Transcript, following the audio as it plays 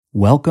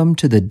Welcome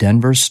to the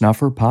Denver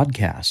Snuffer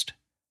Podcast.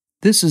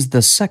 This is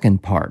the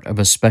second part of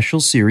a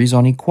special series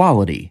on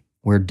equality,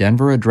 where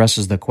Denver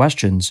addresses the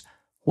questions,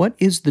 what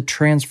is the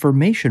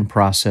transformation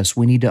process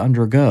we need to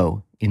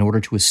undergo in order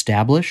to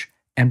establish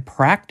and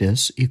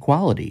practice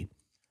equality?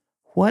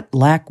 What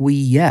lack we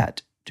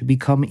yet to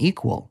become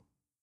equal?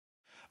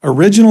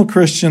 Original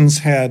Christians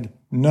had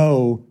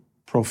no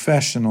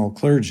professional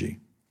clergy.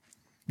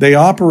 They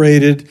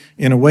operated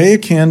in a way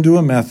akin to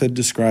a method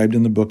described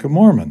in the Book of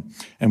Mormon.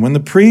 And when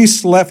the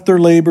priests left their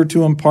labor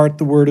to impart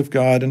the word of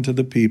God unto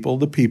the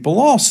people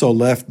also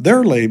left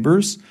their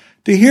labors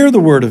to hear the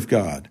word of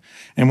God.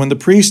 And when the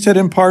priest had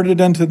imparted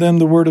unto them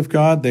the word of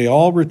God, they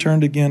all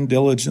returned again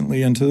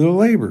diligently unto their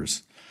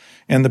labors.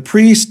 And the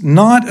priest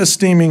not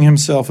esteeming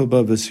himself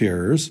above his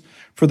hearers,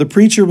 for the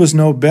preacher was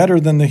no better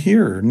than the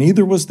hearer,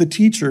 neither was the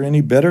teacher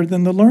any better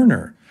than the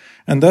learner.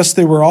 And thus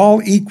they were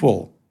all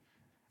equal.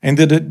 And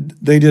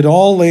they did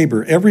all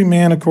labor, every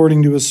man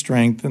according to his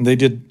strength, and they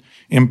did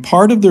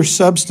impart of their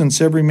substance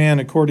every man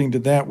according to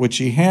that which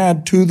he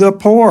had to the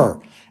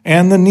poor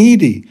and the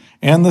needy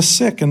and the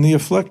sick and the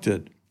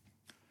afflicted.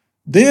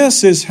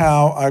 This is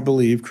how I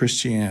believe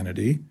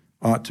Christianity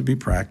ought to be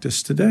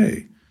practiced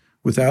today,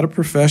 without a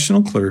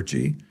professional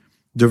clergy,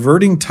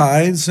 diverting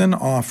tithes and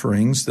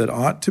offerings that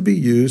ought to be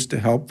used to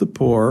help the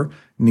poor,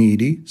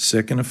 needy,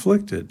 sick, and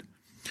afflicted.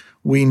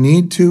 We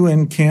need to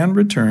and can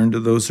return to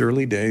those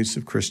early days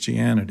of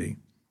Christianity.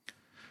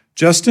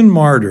 Justin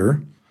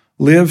Martyr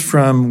lived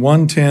from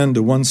 110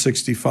 to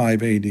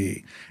 165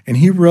 AD, and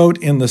he wrote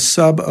in the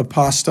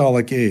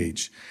sub-apostolic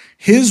age.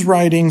 His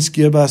writings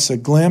give us a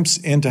glimpse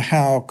into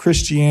how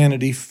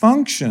Christianity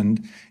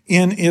functioned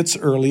in its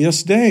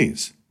earliest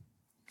days.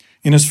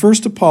 In his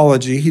first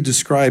apology, he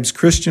describes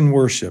Christian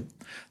worship.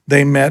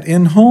 They met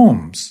in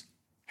homes,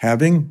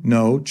 having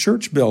no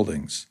church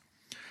buildings.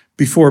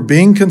 Before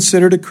being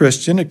considered a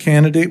Christian, a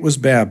candidate was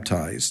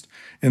baptized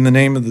in the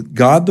name of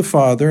God the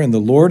Father and the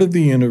Lord of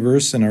the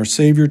universe and our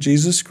Savior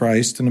Jesus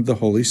Christ and of the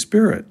Holy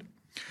Spirit.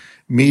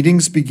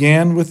 Meetings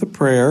began with a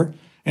prayer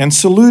and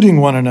saluting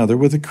one another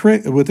with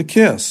a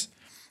kiss.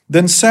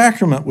 Then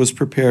sacrament was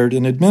prepared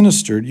and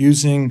administered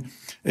using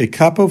a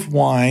cup of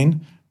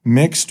wine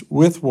mixed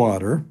with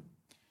water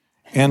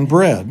and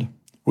bread,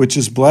 which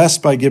is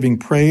blessed by giving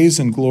praise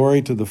and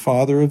glory to the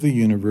Father of the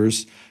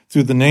universe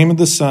through the name of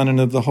the Son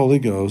and of the Holy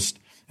Ghost,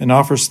 and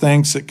offers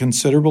thanks at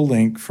considerable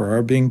length for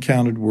our being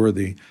counted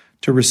worthy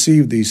to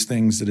receive these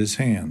things at his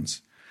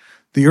hands.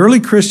 The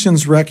early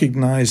Christians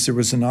recognized there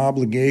was an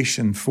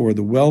obligation for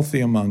the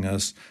wealthy among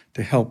us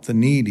to help the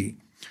needy.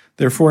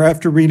 Therefore,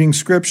 after reading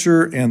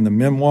Scripture and the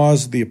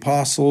memoirs of the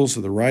apostles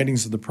or the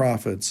writings of the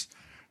prophets,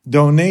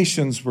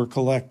 donations were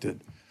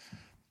collected.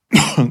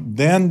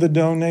 Then the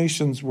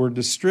donations were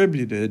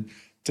distributed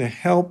to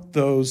help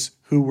those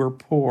who were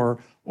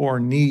poor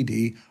or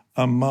needy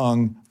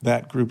among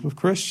that group of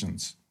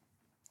Christians.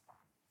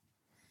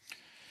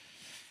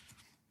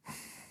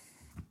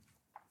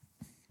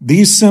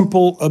 These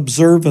simple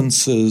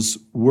observances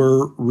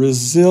were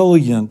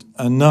resilient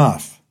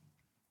enough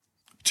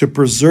to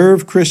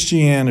preserve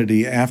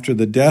Christianity after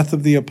the death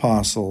of the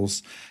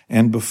apostles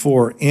and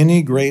before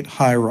any great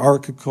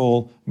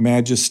hierarchical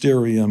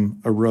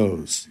magisterium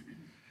arose.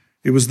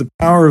 It was the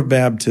power of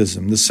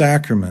baptism, the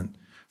sacrament,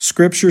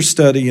 Scripture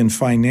study, and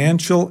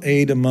financial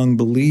aid among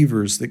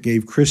believers that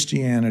gave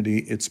Christianity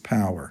its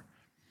power.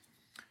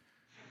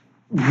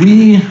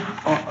 We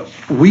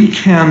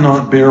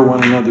cannot bear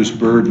one another's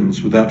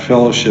burdens without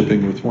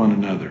fellowshipping with one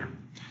another.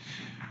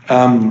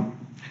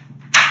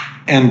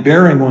 And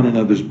bearing one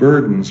another's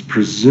burdens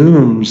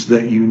presumes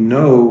that you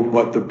know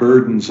what the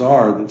burdens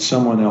are that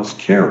someone else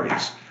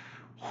carries,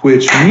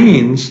 which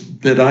means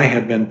that I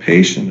have been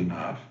patient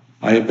enough,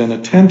 I have been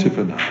attentive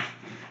enough,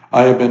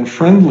 I have been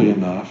friendly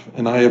enough,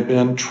 and I have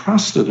been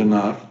trusted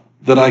enough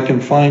that I can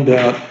find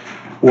out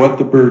what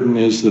the burden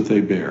is that they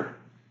bear.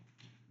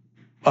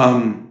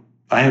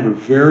 I have a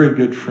very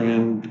good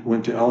friend,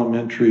 went to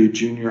elementary,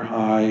 junior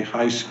high,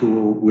 high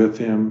school with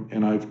him,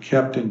 and I've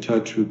kept in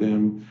touch with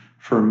him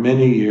for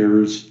many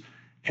years,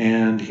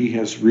 and he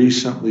has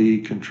recently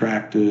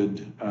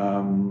contracted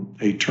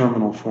a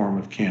terminal form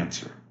of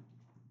cancer.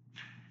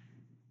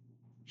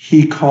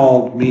 He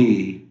called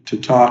me to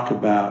talk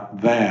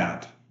about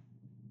that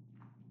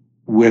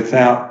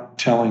without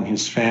telling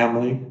his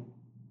family,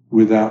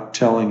 without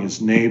telling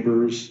his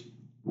neighbors,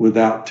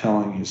 without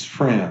telling his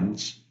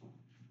friends,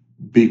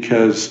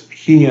 because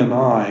he and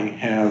I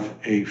have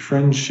a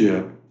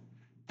friendship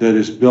that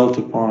is built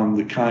upon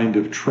the kind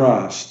of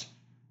trust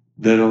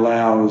that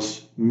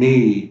allows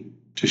me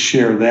to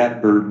share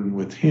that burden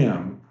with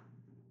him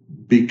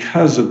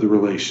because of the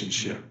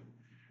relationship.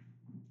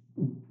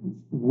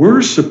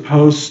 We're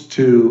supposed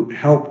to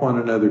help one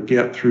another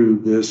get through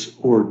this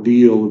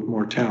ordeal of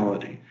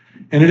mortality.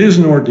 And it is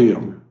an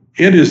ordeal.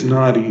 It is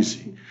not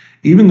easy.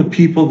 Even the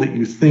people that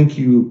you think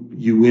you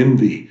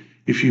envy,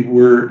 if you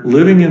were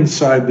living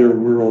inside their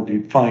world,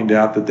 you'd find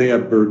out that they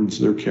have burdens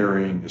they're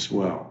carrying as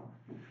well.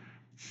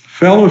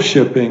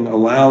 Fellowshipping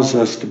allows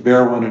us to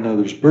bear one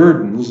another's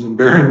burdens, and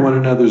bearing one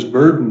another's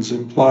burdens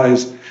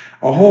implies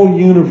a whole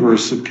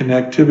universe of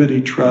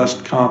connectivity,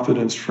 trust,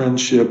 confidence,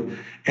 friendship,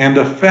 and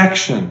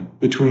affection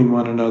between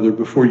one another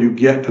before you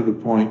get to the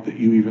point that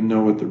you even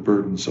know what their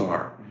burdens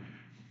are.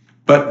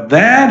 But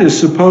that is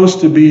supposed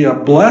to be a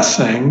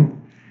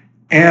blessing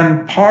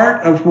and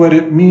part of what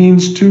it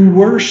means to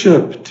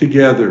worship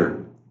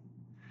together.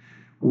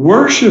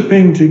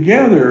 Worshiping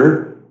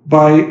together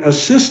by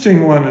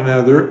assisting one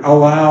another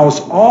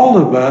allows all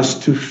of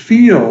us to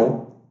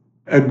feel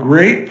a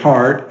great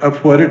part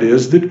of what it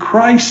is that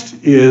Christ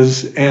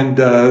is and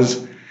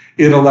does.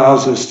 It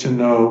allows us to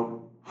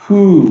know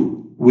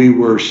who we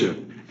worship,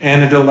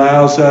 and it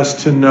allows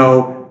us to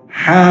know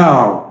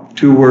how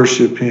to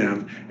worship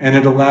him, and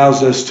it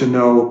allows us to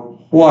know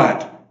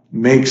what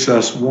makes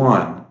us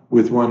one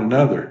with one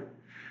another.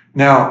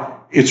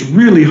 Now, it's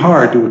really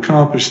hard to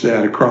accomplish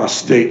that across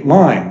state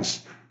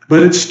lines,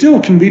 but it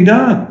still can be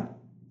done.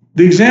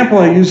 The example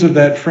I use of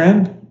that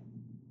friend,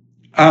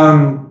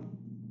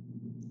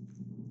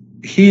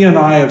 he and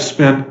I have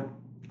spent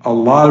a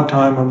lot of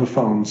time on the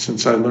phone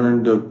since I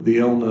learned of the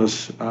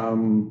illness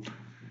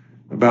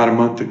about a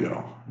month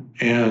ago.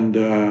 And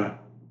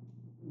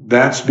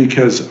that's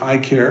because I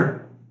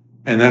care,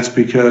 and that's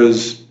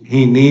because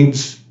he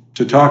needs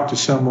to talk to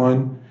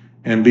someone,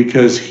 and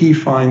because he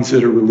finds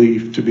it a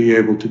relief to be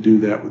able to do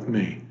that with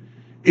me.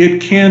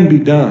 It can be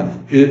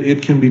done.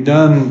 It can be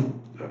done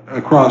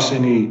across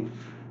any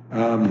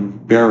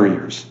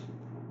barriers.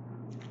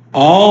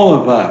 All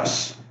of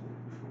us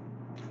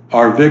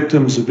are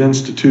victims of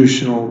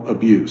institutional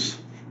abuse.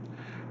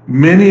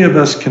 Many of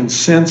us can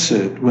sense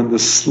it when the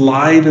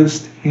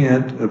slightest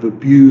hint of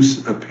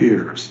abuse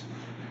appears.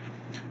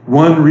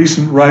 One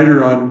recent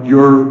writer on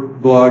your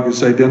blog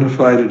has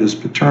identified it as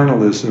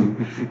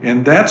paternalism,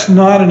 and that's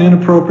not an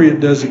inappropriate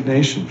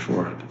designation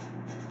for it.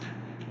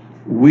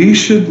 We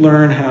should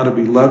learn how to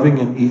be loving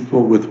and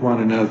equal with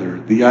one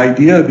another. The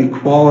idea of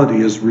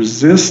equality is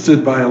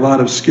resisted by a lot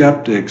of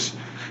skeptics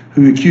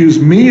who accuse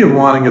me of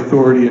wanting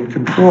authority and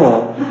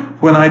control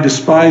when I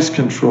despise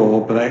control,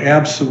 but I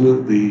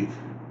absolutely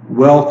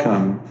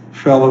welcome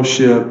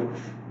fellowship,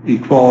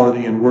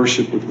 equality, and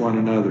worship with one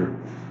another.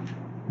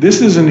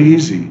 This isn't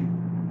easy,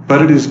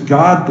 but it is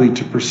godly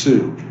to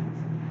pursue.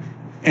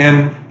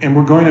 And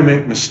we're going to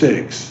make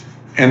mistakes.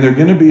 And there are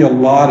going to be a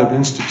lot of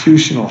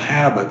institutional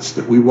habits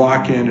that we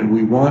walk in and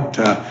we want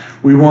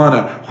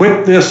to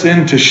whip this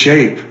into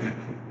shape.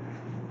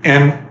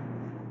 And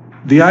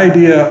the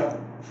idea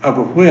of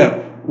a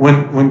whip,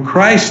 when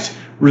Christ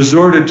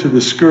resorted to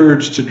the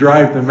scourge to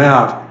drive them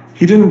out,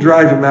 he didn't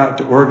drive them out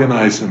to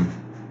organize them.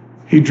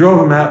 He drove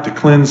them out to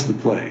cleanse the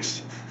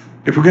place.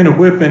 If we're going to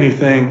whip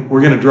anything,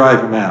 we're going to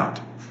drive them out.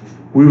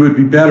 We would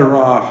be better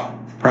off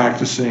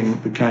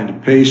practicing the kind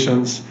of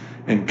patience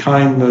and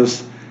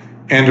kindness,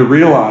 and to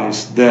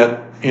realize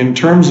that in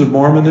terms of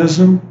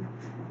Mormonism,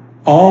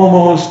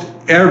 almost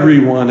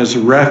everyone is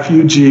a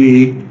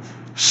refugee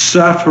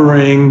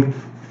suffering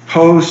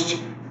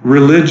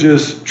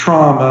post-religious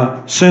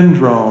trauma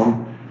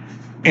syndrome,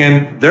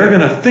 and they're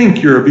going to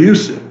think you're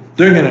abusive.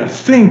 They're going to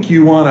think they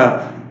want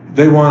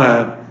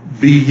to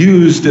be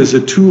used as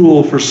a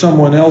tool for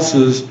someone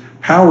else's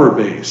power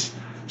base.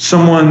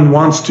 Someone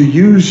wants to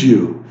use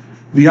you.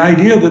 The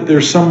idea that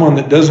there's someone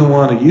that doesn't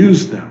want to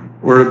use them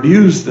or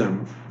abuse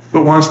them,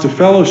 but wants to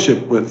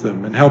fellowship with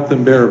them and help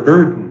them bear a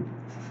burden.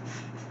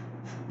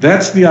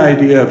 That's the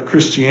idea of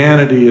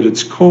Christianity at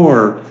its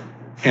core,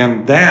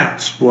 and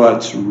that's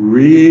what's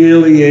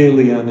really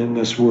alien in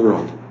this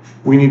world.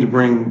 We need to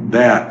bring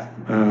that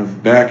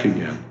back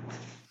again.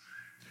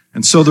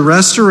 And so the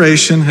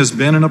restoration has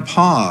been in a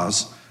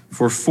pause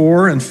for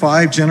 4 and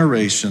 5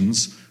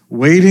 generations,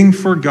 waiting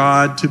for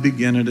God to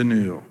begin it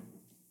anew.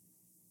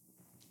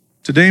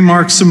 Today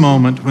marks a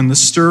moment when the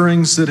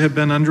stirrings that have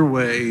been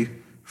underway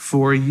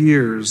for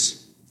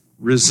years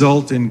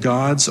result in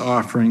God's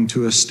offering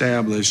to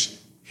establish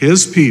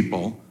his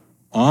people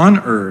on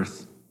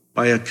earth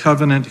by a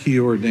covenant he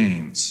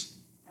ordains.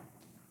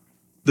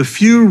 The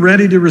few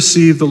ready to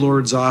receive the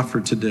Lord's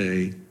offer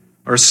today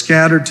are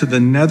scattered to the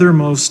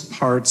nethermost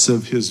parts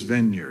of his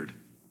vineyard.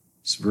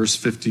 It's verse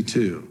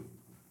 52.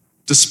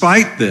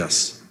 Despite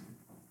this,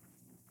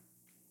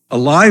 a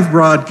live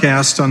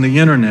broadcast on the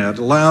internet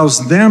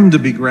allows them to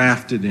be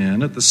grafted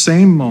in at the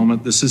same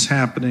moment this is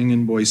happening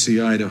in Boise,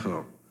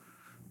 Idaho.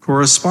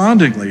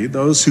 Correspondingly,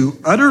 those who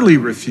utterly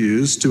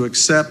refuse to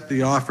accept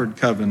the offered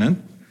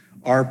covenant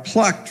are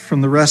plucked from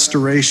the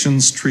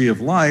restoration's tree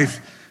of life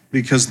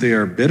because they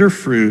are bitter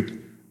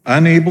fruit,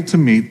 unable to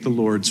meet the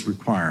Lord's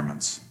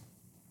requirements.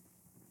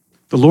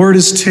 The Lord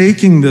is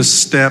taking this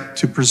step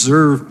to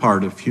preserve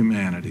part of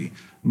humanity,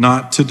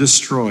 not to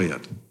destroy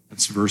it.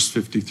 That's verse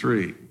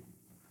 53.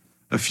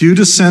 A few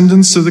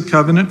descendants of the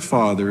covenant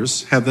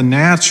fathers have the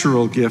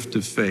natural gift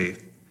of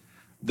faith.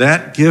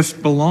 That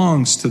gift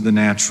belongs to the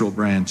natural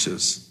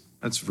branches.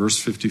 That's verse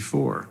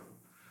 54.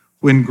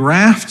 When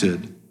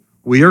grafted,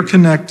 we are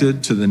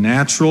connected to the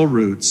natural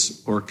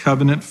roots or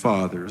covenant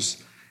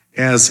fathers,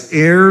 as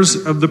heirs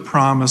of the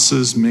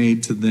promises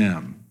made to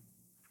them.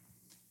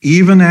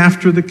 Even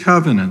after the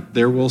covenant,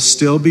 there will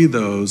still be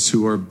those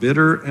who are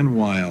bitter and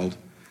wild,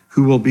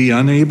 who will be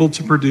unable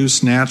to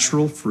produce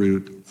natural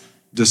fruit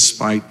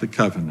despite the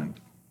covenant.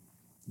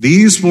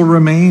 These will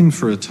remain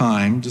for a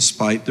time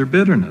despite their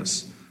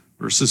bitterness.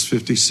 Verses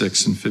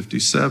 56 and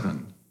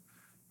 57.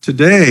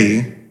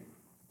 Today,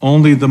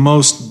 only the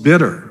most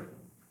bitter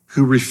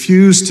who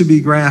refuse to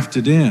be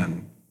grafted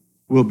in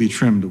will be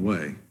trimmed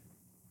away.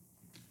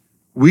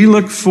 We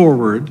look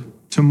forward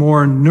to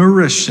more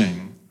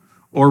nourishing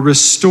or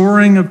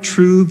restoring of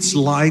truth's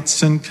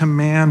lights and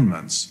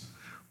commandments,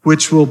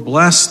 which will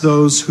bless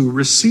those who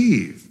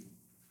receive.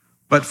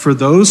 But for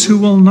those who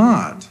will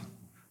not,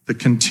 the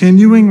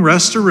continuing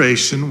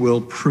restoration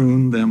will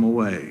prune them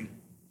away.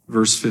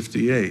 Verse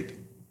 58.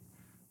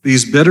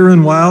 These bitter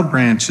and wild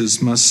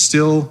branches must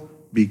still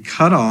be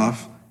cut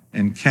off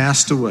and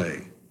cast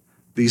away.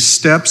 These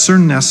steps are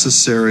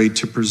necessary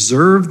to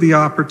preserve the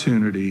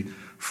opportunity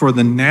for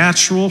the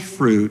natural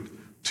fruit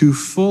to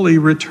fully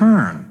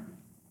return.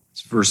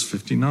 It's verse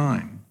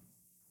 59.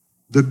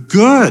 The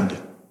good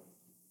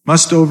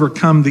must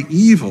overcome the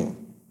evil.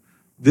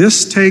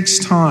 This takes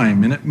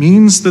time, and it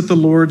means that the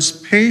Lord's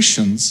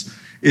patience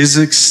is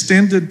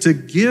extended to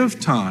give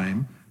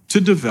time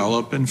to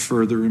develop and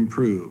further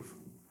improve.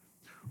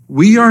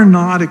 We are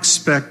not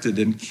expected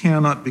and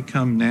cannot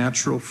become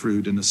natural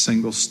fruit in a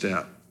single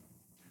step,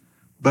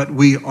 but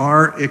we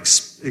are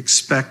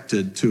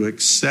expected to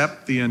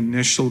accept the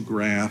initial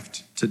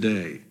graft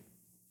today.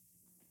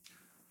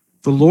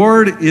 The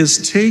Lord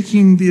is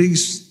taking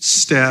these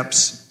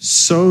steps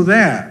so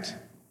that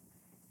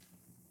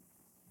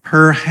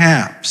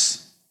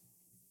perhaps,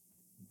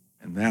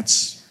 and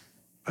that's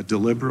a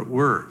deliberate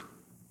word,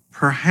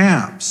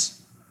 perhaps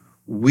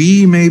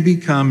we may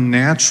become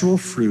natural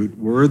fruit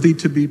worthy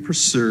to be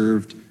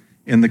preserved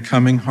in the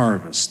coming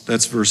harvest.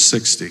 That's verse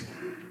 60.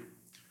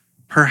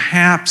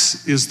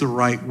 Perhaps is the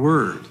right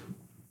word.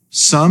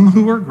 Some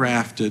who are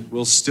grafted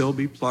will still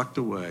be plucked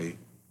away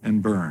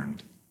and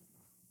burned,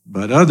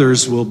 but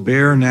others will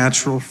bear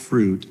natural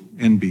fruit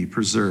and be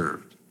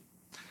preserved.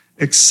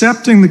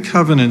 Accepting the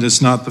covenant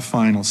is not the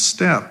final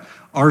step.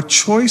 Our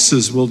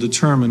choices will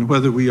determine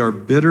whether we are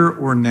bitter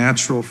or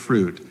natural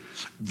fruit.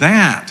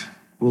 That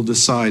will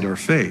decide our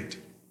fate.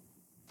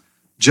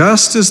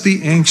 Just as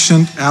the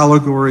ancient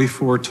allegory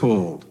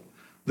foretold,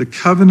 the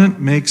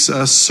covenant makes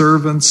us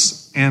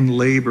servants and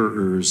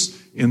laborers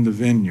in the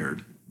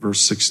vineyard, verse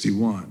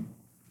 61.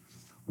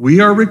 We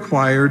are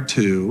required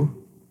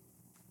to,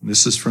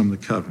 this is from the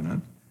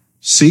covenant,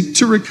 seek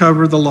to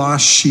recover the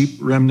lost sheep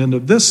remnant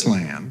of this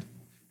land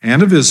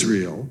and of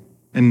Israel,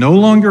 and no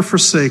longer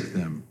forsake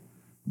them.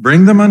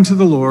 Bring them unto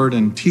the Lord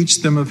and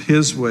teach them of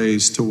his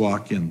ways to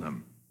walk in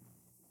them.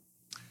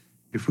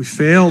 If we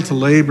fail to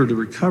labor to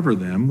recover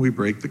them, we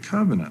break the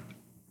covenant.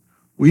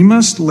 We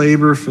must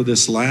labor for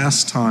this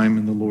last time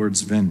in the Lord's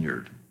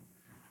vineyard.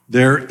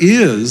 There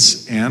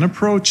is an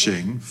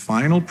approaching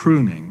final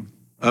pruning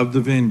of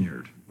the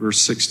vineyard, verse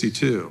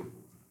 62.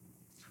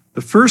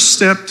 The first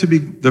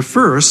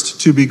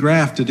to be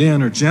grafted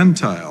in are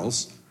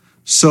Gentiles,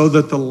 so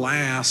that the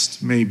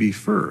last may be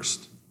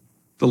first.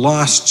 The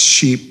lost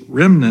sheep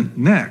remnant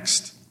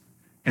next,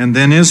 and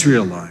then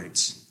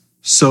Israelites,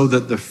 so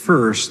that the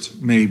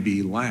first may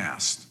be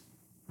last.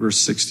 Verse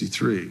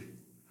 63.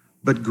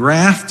 But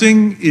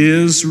grafting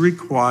is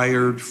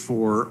required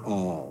for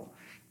all,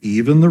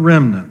 even the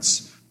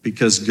remnants,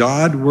 because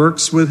God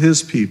works with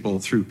his people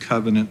through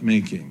covenant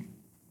making.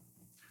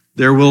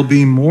 There will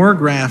be more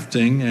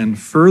grafting and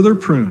further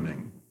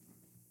pruning.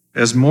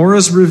 As more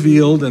is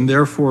revealed and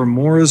therefore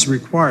more is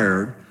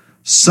required,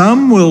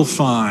 some will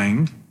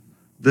find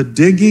the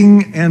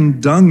digging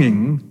and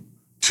dunging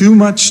too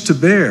much to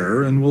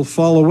bear and will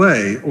fall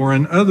away, or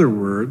in other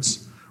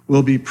words,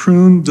 will be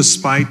pruned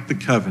despite the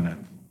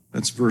covenant.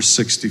 That's verse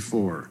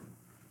 64.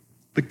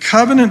 The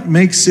covenant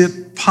makes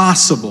it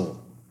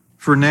possible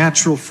for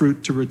natural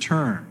fruit to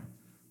return.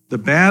 The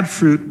bad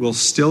fruit will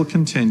still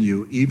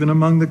continue, even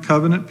among the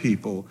covenant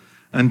people,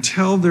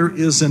 until there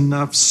is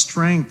enough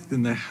strength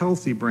in the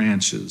healthy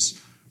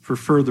branches for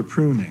further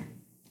pruning.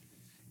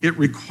 It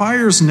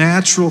requires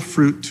natural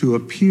fruit to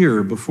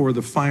appear before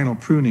the final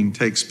pruning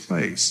takes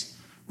place.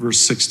 Verse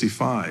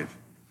 65.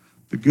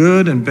 The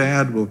good and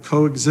bad will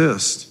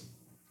coexist.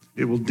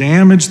 It will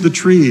damage the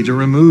tree to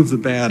remove the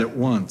bad at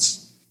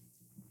once.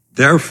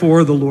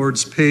 Therefore, the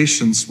Lord's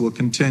patience will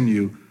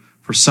continue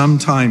for some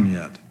time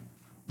yet.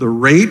 The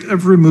rate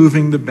of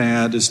removing the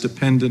bad is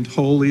dependent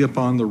wholly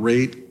upon the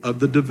rate of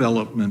the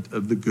development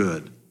of the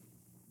good.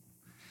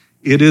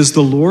 It is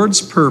the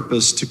Lord's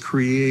purpose to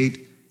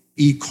create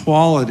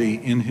equality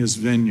in his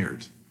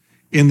vineyard.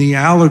 In the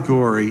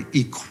allegory,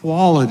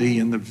 equality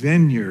in the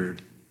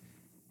vineyard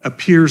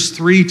appears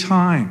 3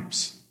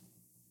 times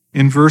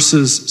in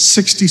verses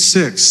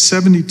 66,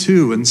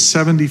 72, and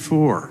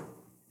 74.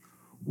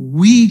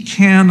 We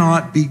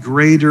cannot be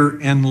greater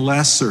and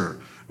lesser,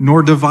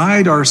 nor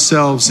divide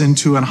ourselves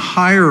into a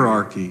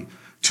hierarchy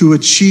to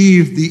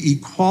achieve the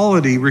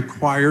equality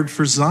required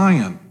for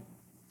Zion.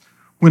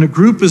 When a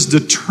group is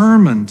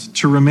determined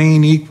to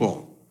remain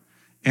equal,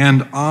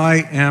 and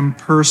I am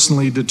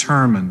personally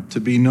determined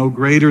to be no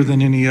greater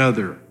than any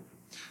other,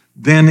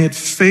 then it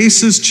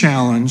faces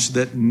challenge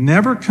that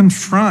never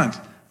confront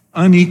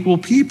unequal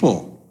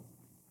people.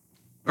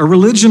 A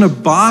religion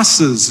of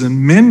bosses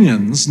and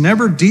minions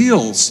never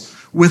deals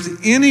with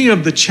any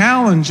of the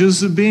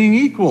challenges of being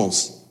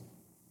equals.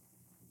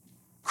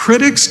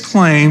 Critics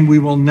claim we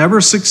will never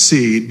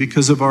succeed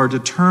because of our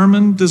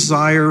determined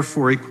desire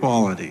for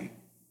equality.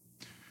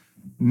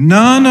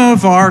 None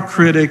of our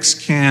critics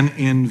can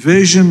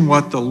envision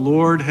what the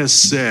Lord has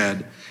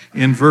said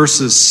in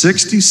verses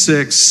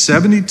 66,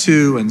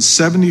 72, and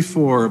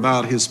 74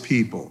 about his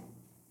people.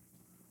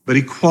 But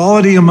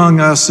equality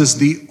among us is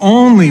the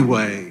only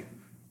way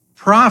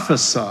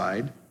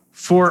prophesied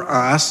for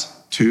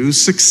us to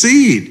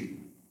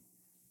succeed.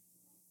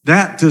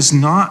 That does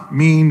not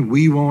mean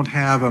we won't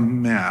have a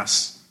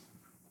mess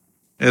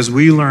as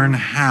we learn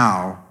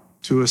how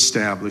to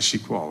establish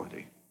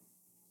equality.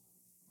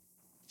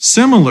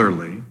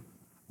 Similarly,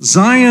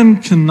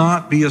 Zion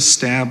cannot be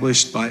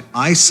established by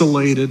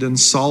isolated and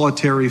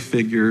solitary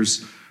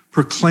figures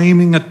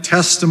proclaiming a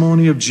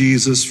testimony of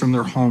Jesus from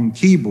their home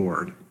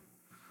keyboard.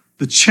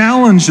 The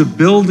challenge of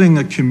building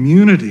a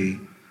community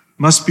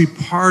must be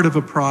part of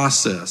a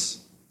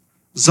process.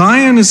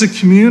 Zion is a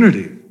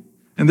community,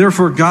 and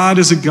therefore God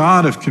is a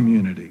God of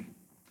community.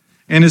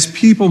 And his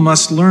people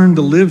must learn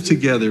to live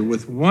together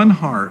with one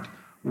heart,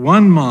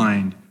 one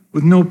mind,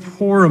 with no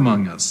poor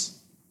among us.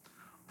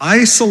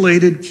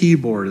 Isolated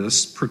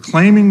keyboardists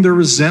proclaiming their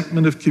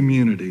resentment of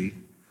community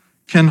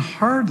can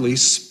hardly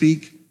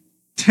speak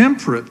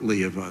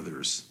temperately of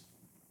others.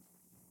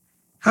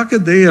 How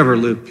could they ever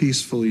live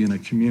peacefully in a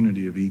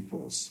community of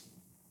equals?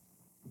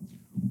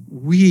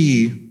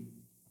 We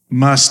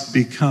must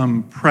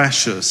become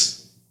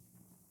precious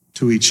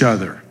to each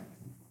other.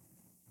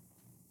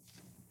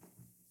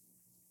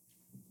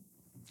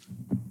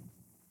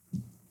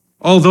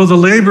 Although the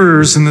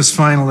laborers in this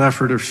final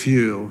effort are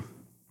few,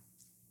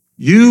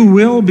 you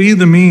will be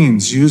the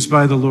means used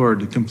by the Lord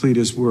to complete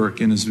his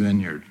work in his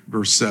vineyard.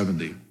 Verse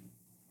 70.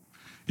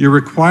 You're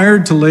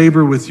required to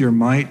labor with your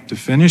might to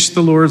finish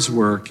the Lord's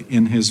work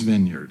in his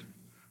vineyard.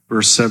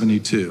 Verse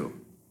 72.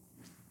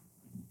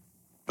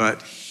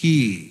 But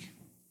he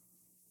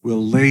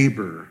will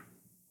labor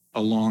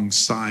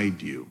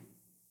alongside you.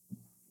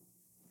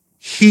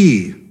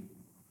 He,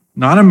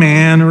 not a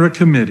man or a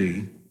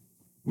committee,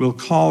 will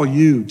call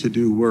you to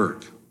do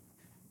work.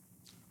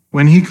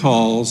 When he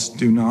calls,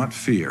 do not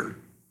fear,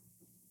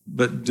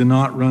 but do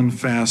not run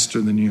faster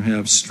than you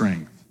have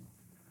strength.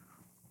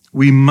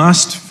 We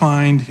must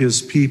find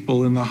his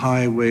people in the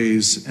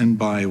highways and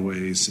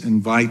byways,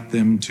 invite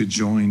them to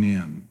join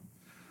in.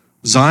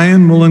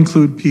 Zion will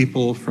include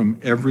people from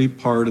every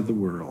part of the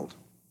world.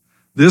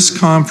 This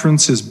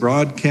conference is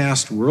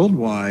broadcast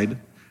worldwide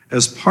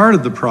as part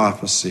of the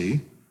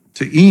prophecy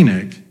to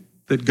Enoch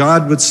that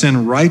God would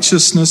send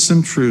righteousness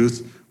and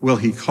truth will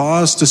he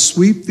cause to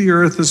sweep the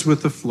earth as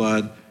with a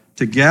flood,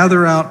 to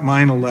gather out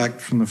mine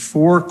elect from the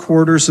four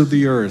quarters of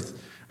the earth,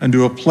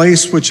 unto a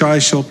place which I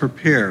shall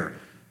prepare,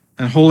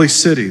 an holy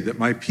city, that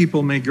my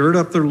people may gird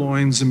up their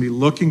loins and be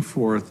looking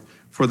forth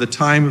for the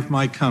time of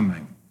my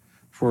coming.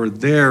 For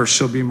there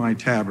shall be my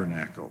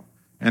tabernacle,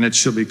 and it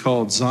shall be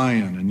called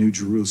Zion, a new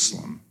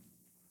Jerusalem.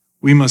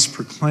 We must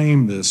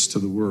proclaim this to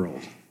the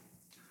world.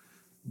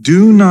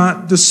 Do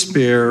not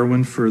despair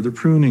when further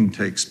pruning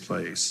takes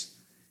place.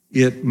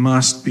 It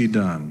must be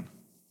done.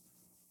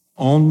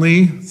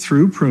 Only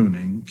through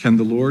pruning can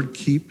the Lord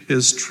keep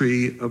his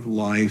tree of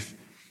life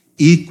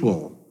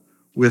equal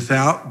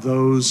without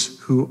those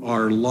who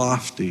are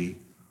lofty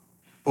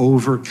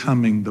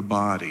overcoming the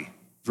body.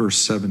 Verse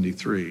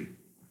 73.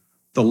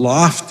 The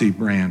lofty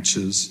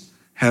branches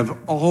have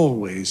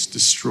always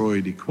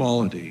destroyed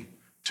equality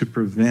to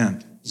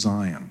prevent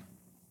Zion.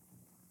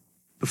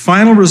 The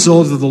final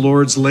result of the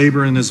Lord's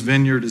labor in his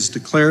vineyard is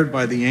declared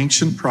by the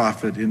ancient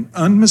prophet in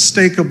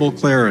unmistakable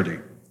clarity.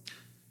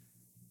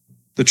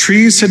 The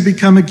trees had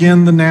become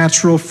again the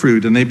natural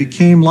fruit, and they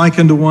became like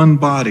unto one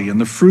body,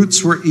 and the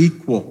fruits were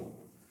equal.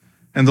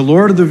 And the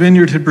Lord of the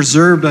vineyard had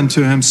preserved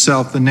unto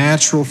himself the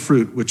natural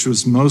fruit, which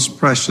was most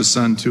precious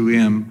unto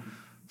him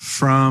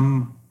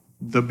from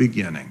the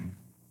beginning.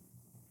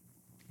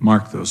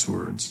 Mark those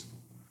words.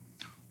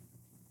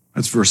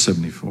 That's verse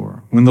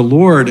 74. When the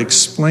Lord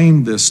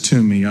explained this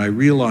to me, I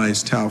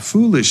realized how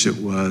foolish it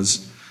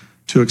was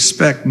to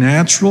expect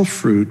natural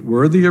fruit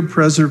worthy of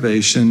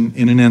preservation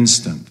in an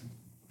instant.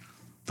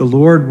 The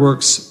Lord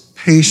works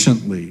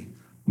patiently,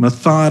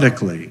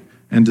 methodically,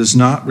 and does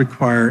not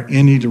require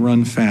any to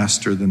run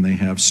faster than they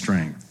have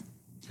strength.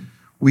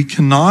 We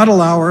cannot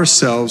allow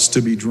ourselves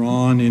to be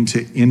drawn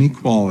into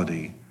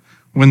inequality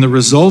when the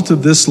result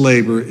of this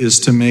labor is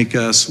to make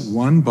us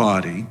one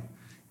body,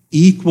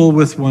 equal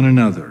with one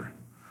another.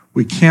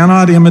 We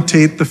cannot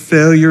imitate the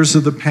failures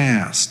of the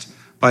past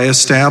by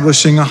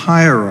establishing a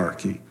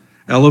hierarchy,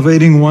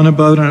 elevating one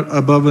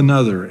above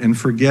another, and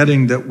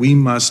forgetting that we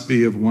must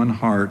be of one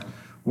heart,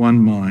 one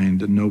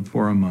mind, and no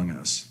poor among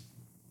us.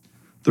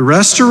 The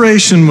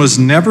restoration was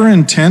never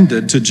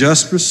intended to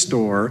just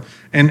restore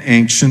an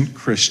ancient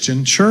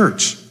Christian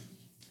church.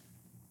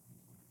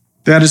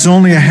 That is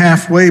only a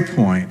halfway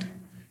point.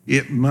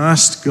 It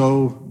must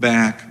go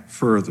back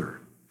further.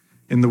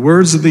 In the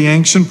words of the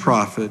ancient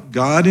prophet,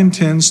 God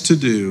intends to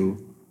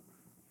do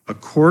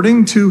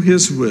according to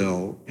his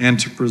will and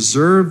to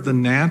preserve the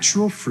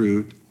natural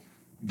fruit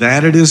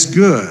that it is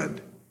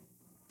good,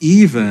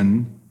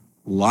 even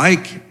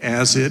like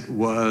as it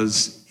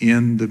was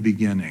in the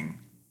beginning.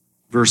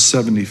 Verse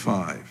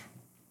 75.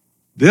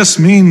 This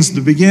means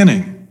the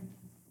beginning,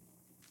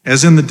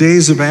 as in the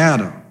days of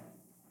Adam,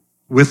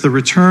 with the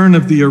return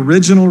of the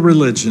original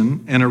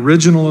religion and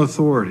original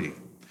authority.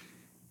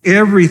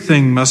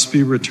 Everything must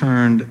be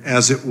returned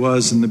as it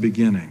was in the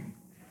beginning.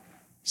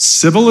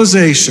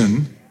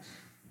 Civilization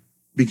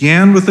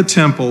began with the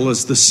temple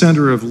as the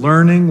center of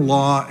learning,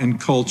 law, and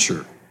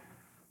culture.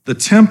 The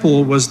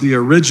temple was the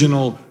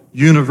original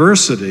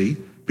university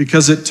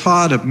because it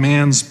taught of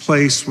man's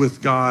place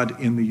with God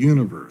in the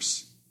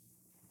universe.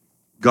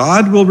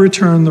 God will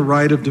return the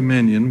right of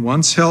dominion,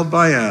 once held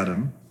by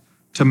Adam,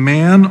 to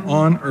man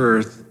on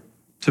earth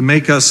to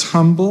make us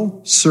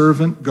humble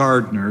servant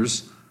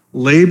gardeners,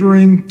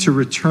 laboring to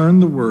return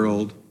the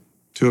world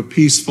to a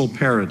peaceful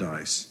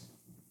paradise.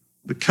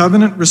 The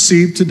covenant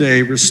received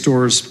today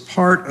restores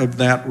part of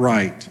that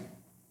right.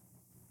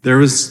 There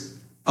is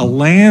a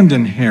land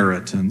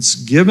inheritance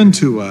given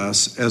to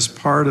us as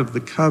part of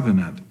the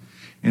covenant,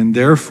 and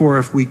therefore,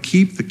 if we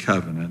keep the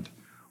covenant,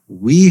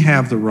 we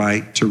have the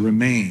right to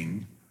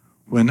remain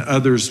when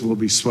others will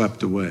be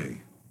swept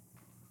away.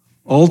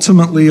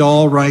 Ultimately,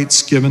 all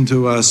rights given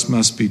to us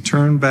must be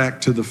turned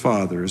back to the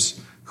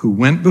fathers who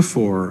went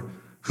before,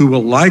 who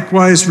will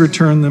likewise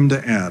return them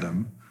to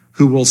Adam,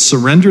 who will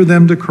surrender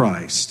them to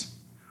Christ.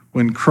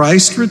 When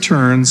Christ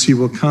returns, he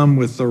will come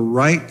with the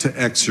right to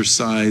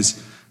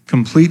exercise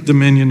complete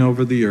dominion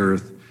over the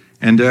earth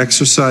and to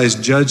exercise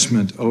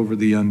judgment over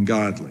the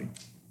ungodly.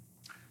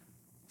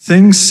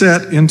 Things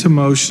set into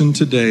motion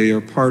today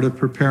are part of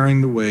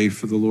preparing the way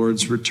for the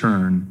Lord's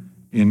return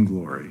in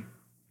glory.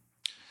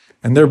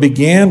 And there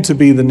began to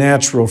be the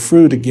natural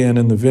fruit again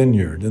in the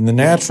vineyard, and the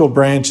natural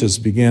branches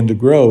began to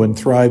grow and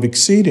thrive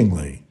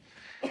exceedingly.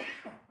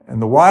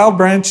 And the wild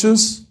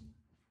branches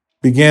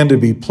began to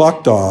be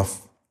plucked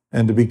off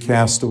and to be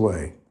cast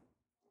away.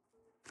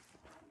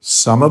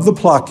 Some of the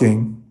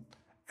plucking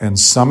and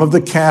some of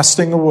the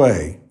casting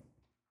away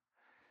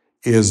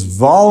is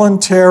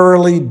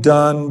voluntarily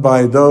done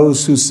by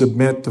those who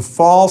submit to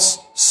false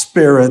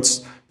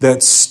spirits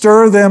that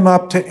stir them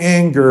up to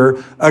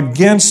anger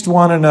against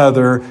one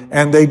another,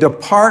 and they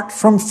depart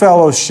from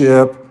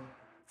fellowship,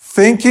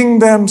 thinking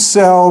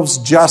themselves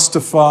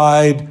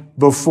justified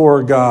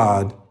before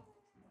God,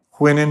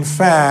 when in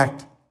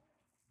fact,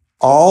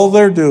 all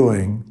they're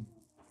doing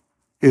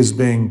is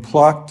being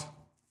plucked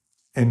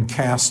and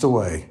cast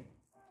away.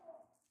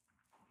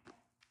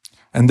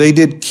 And they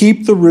did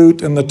keep the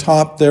root and the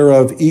top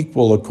thereof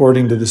equal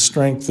according to the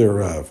strength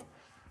thereof.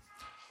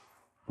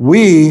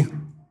 We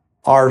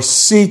are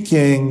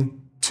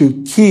seeking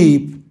to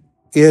keep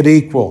it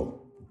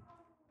equal.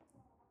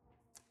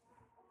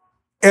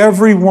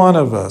 Every one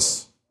of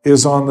us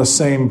is on the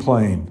same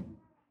plane.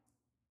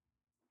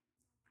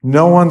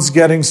 No one's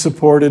getting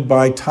supported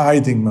by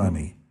tithing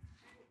money.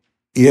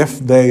 If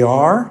they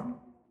are,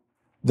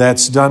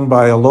 that's done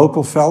by a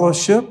local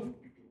fellowship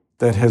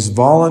that has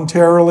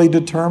voluntarily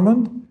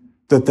determined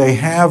that they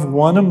have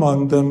one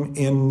among them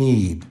in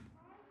need,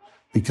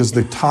 because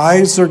the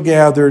tithes are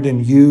gathered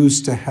and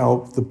used to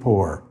help the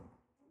poor.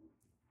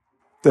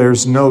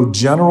 There's no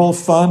general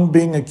fund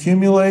being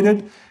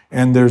accumulated,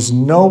 and there's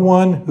no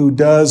one who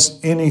does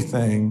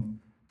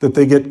anything that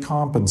they get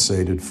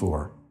compensated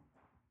for.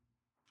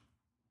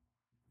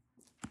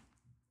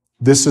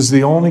 This is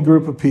the only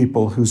group of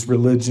people whose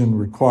religion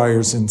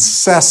requires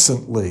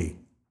incessantly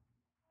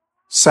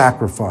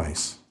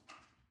sacrifice.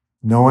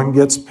 No one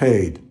gets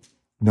paid.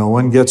 No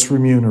one gets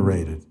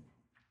remunerated.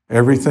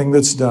 Everything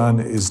that's done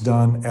is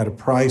done at a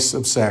price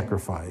of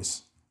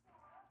sacrifice.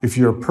 If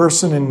you're a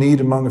person in need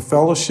among a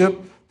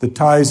fellowship, the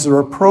tithes are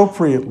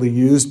appropriately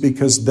used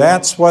because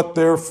that's what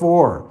they're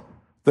for.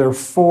 They're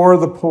for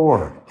the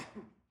poor.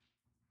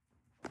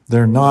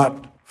 They're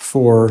not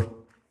for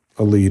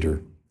a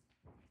leader.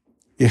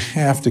 You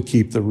have to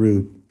keep the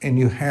root and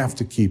you have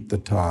to keep the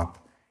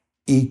top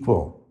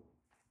equal.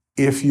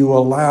 If you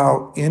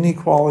allow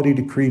inequality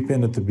to creep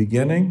in at the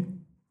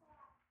beginning,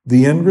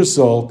 the end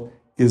result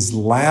is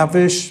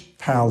lavish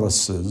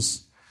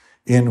palaces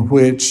in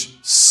which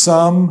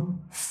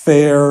some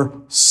fare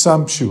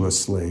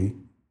sumptuously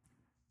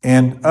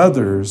and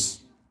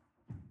others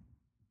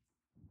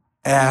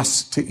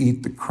ask to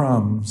eat the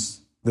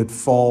crumbs that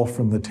fall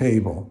from the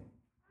table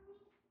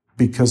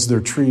because they're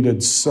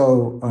treated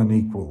so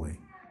unequally.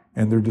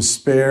 And their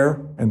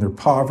despair and their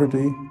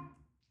poverty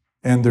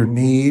and their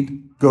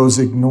need goes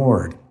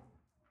ignored.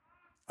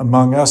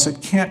 Among us,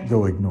 it can't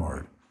go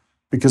ignored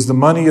because the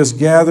money is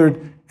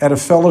gathered at a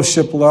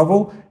fellowship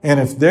level, and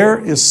if there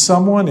is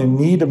someone in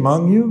need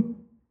among you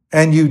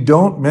and you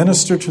don't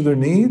minister to their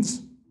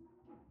needs,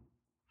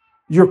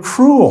 You're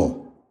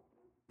cruel.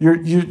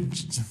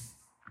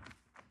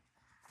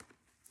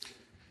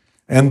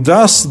 And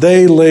thus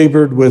they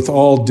labored with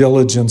all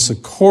diligence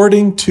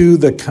according to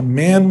the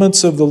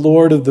commandments of the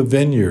Lord of the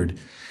vineyard,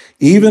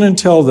 even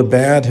until the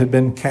bad had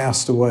been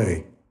cast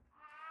away.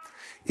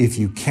 If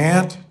you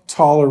can't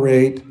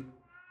tolerate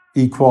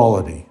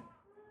equality,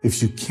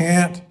 if you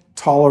can't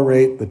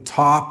tolerate the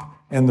top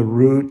and the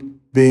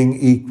root being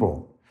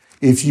equal,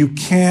 if you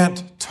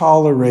can't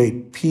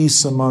tolerate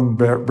peace among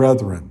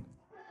brethren,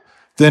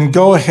 then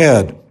go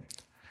ahead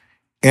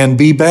and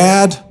be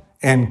bad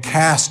and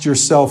cast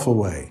yourself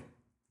away.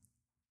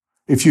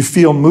 If you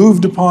feel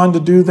moved upon to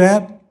do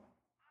that,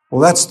 well,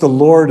 that's the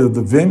Lord of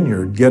the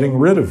vineyard getting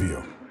rid of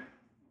you.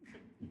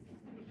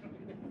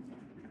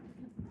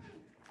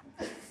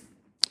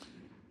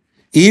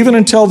 Even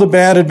until the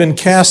bad had been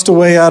cast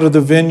away out of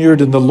the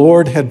vineyard, and the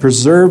Lord had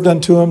preserved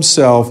unto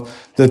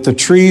himself that the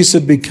trees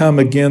had become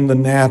again the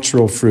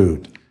natural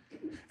fruit,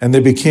 and they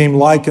became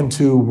like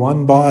unto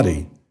one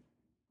body,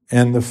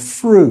 and the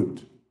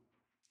fruit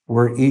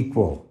were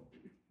equal.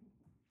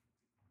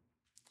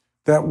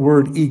 That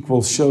word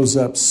equal shows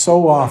up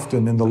so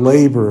often in the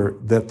labor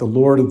that the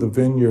Lord of the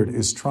vineyard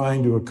is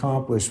trying to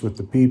accomplish with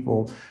the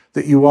people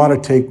that you ought to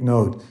take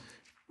note.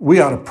 We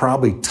ought to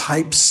probably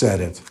typeset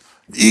it,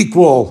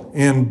 equal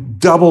in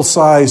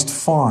double-sized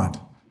font.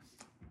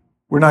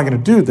 We're not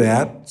going to do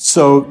that,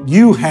 so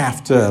you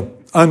have to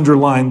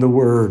underline the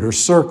word or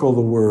circle the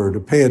word or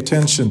pay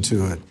attention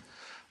to it.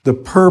 The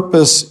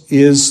purpose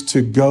is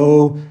to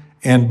go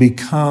and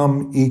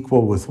become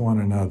equal with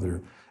one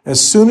another. As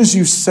soon as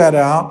you set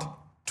out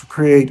to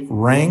create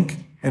rank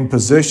and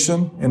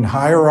position and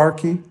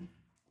hierarchy,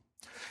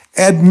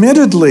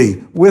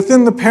 admittedly,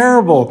 within the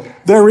parable,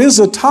 there is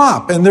a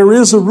top and there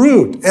is a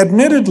root,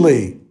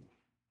 admittedly.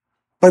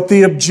 But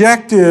the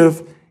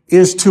objective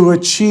is to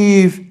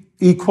achieve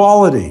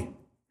equality.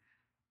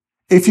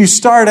 If you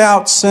start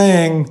out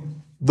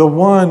saying the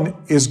one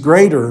is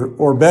greater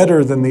or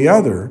better than the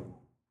other,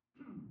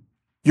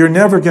 you're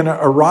never going to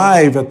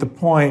arrive at the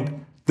point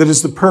that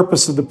is the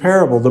purpose of the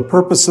parable, the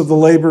purpose of the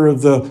labor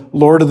of the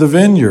Lord of the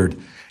vineyard.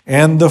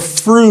 And the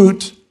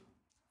fruit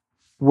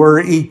were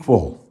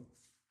equal.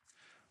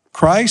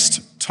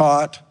 Christ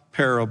taught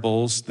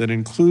parables that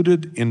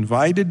included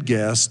invited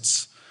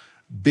guests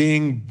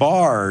being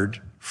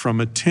barred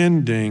from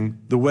attending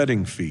the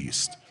wedding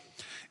feast.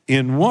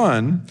 In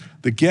one,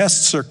 the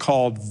guests are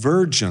called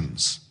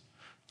virgins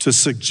to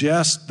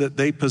suggest that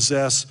they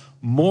possess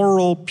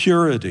moral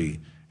purity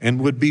and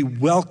would be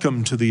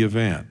welcome to the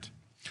event.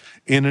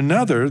 In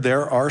another,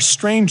 there are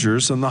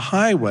strangers on the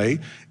highway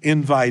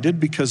invited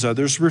because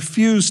others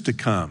refused to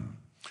come.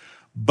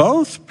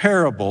 Both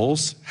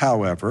parables,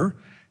 however,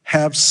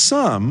 have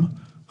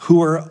some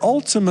who are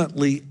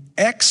ultimately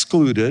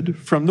excluded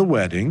from the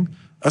wedding,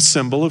 a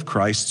symbol of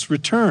Christ's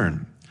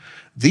return.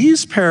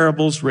 These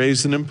parables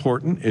raise an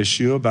important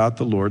issue about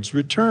the Lord's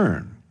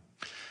return.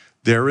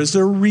 There is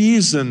a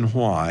reason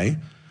why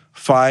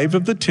 5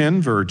 of the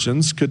 10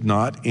 virgins could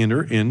not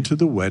enter into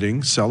the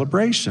wedding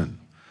celebration.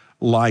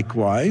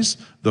 Likewise,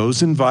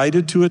 those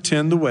invited to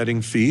attend the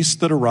wedding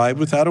feast that arrive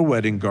without a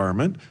wedding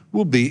garment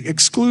will be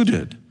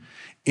excluded.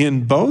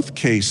 In both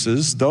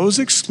cases, those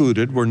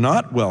excluded were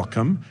not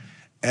welcome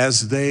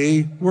as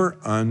they were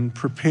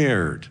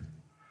unprepared.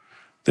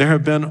 There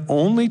have been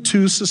only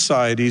 2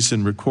 societies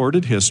in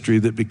recorded history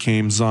that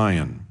became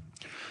Zion.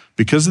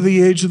 Because of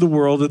the age of the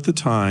world at the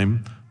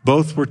time,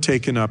 both were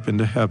taken up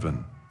into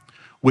heaven.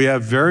 We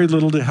have very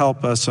little to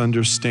help us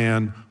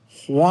understand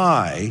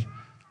why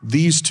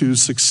these 2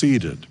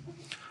 succeeded.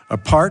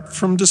 Apart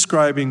from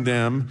describing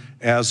them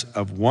as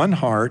of one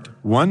heart,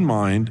 one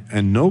mind,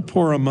 and no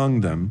poor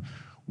among them,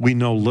 we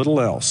know little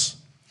else.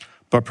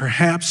 But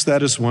perhaps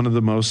that is one of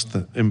the most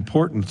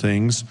important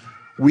things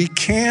we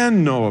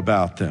can know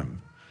about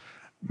them.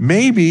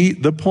 Maybe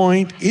the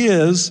point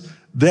is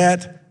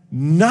that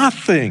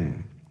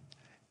nothing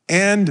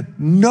and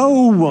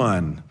no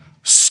one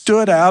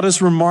stood out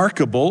as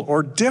remarkable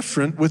or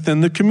different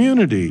within the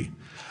community.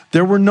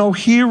 There were no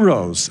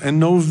heroes and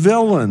no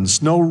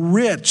villains, no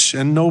rich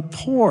and no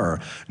poor,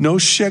 no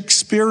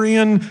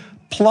Shakespearean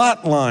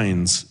plot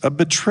lines of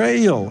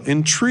betrayal,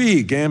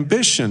 intrigue,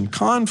 ambition,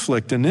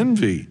 conflict, and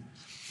envy.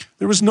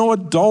 There was no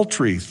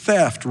adultery,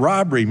 theft,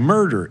 robbery,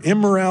 murder,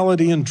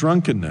 immorality, and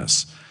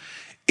drunkenness.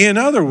 In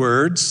other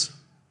words,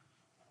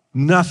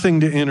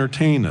 nothing to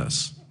entertain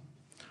us.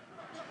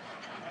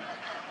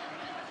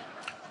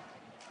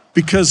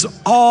 Because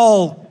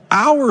all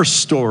our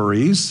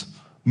stories,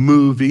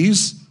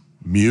 movies,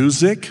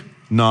 music,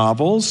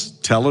 novels,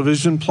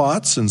 television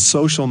plots, and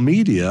social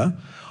media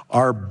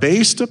are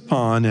based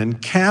upon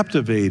and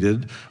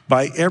captivated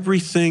by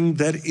everything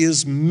that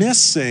is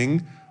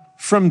missing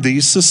from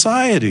these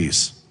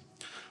societies.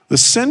 The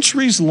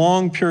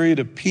centuries-long period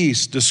of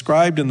peace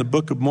described in the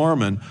Book of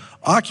Mormon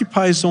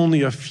occupies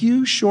only a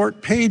few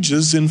short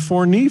pages in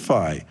 4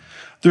 Nephi.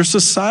 Their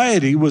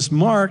society was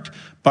marked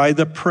by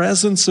the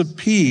presence of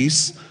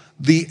peace,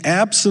 the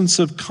absence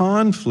of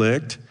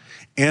conflict,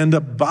 and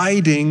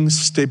abiding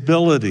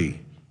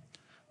stability.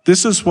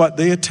 This is what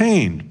they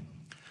attained.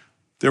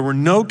 There were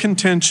no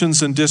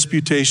contentions and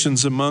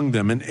disputations among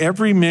them, and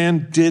every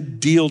man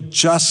did deal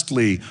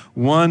justly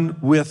one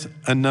with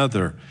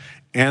another.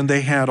 And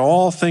they had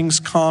all things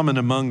common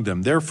among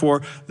them.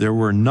 Therefore, there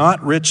were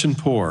not rich and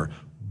poor,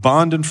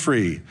 bond and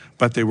free,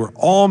 but they were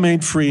all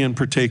made free and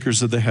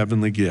partakers of the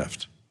heavenly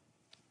gift.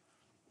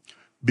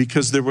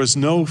 Because there was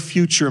no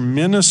future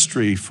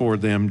ministry for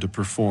them to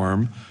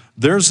perform,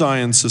 their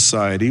Zion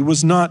society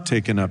was not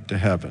taken up to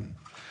heaven.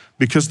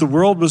 Because the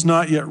world was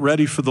not yet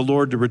ready for the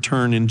Lord to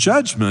return in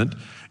judgment,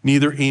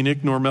 neither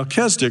Enoch nor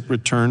Melchizedek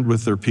returned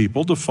with their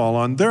people to fall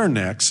on their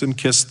necks and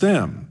kiss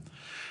them.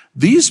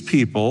 These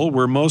people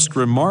were most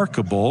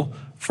remarkable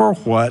for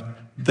what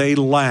they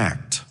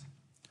lacked.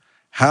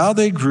 How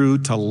they grew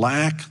to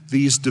lack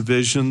these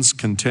divisions,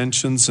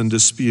 contentions, and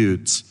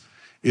disputes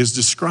is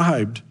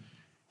described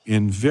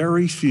in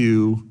very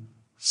few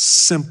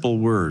simple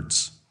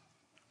words.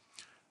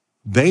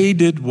 They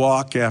did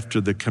walk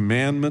after the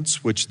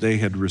commandments which they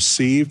had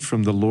received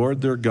from the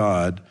Lord their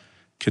God,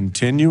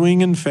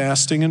 continuing in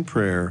fasting and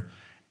prayer,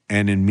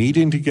 and in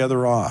meeting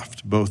together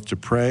oft, both to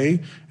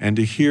pray and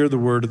to hear the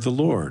word of the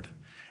Lord.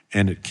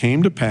 And it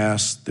came to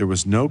pass, there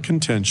was no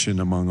contention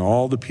among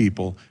all the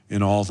people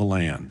in all the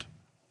land.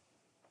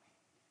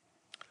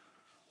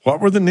 What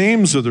were the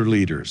names of their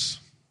leaders?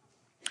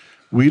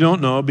 We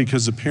don't know,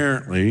 because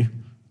apparently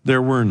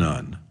there were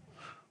none.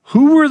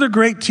 Who were the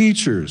great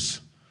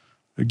teachers?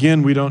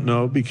 Again, we don't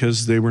know,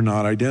 because they were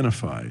not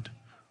identified.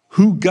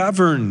 Who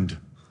governed?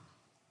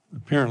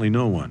 Apparently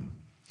no one.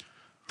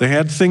 They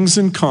had things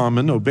in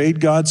common, obeyed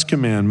God's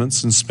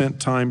commandments, and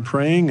spent time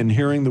praying and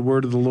hearing the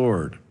word of the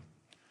Lord.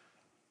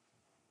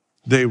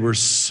 They were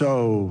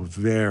so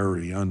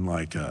very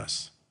unlike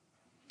us.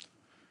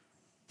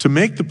 To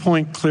make the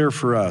point clear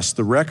for us,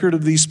 the record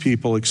of these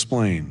people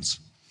explains,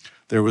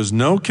 there was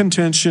no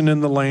contention in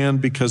the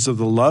land because of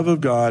the love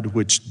of God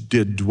which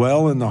did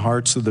dwell in the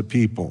hearts of the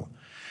people.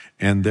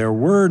 And there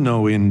were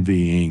no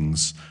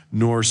envyings,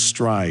 nor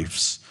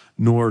strifes,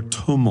 nor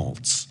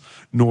tumults,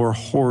 nor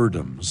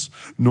whoredoms,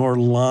 nor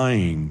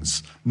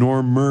lyings,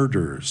 nor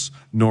murders,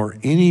 nor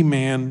any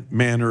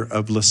manner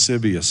of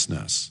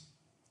lasciviousness.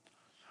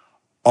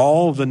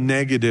 All the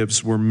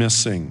negatives were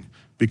missing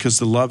because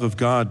the love of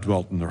God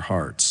dwelt in their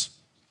hearts.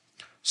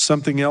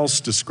 Something else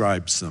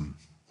describes them.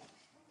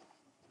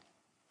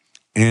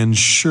 And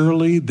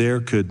surely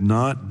there could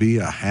not be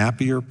a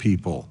happier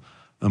people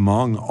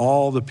among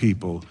all the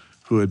people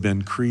who had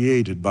been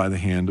created by the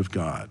hand of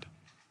God.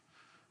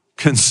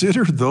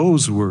 Consider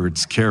those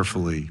words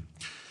carefully.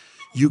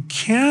 You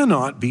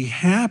cannot be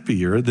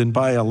happier than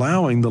by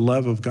allowing the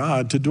love of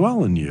God to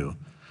dwell in you.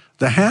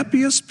 The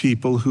happiest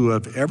people who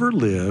have ever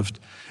lived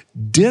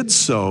did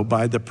so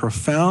by the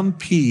profound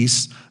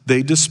peace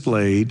they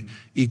displayed,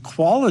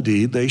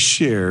 equality they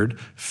shared,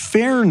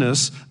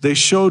 fairness they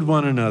showed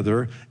one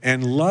another,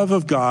 and love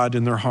of God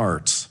in their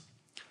hearts.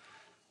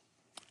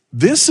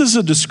 This is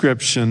a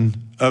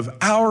description of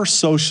our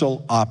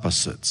social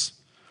opposites.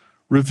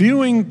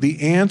 Reviewing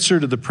the answer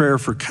to the prayer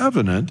for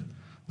covenant,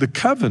 the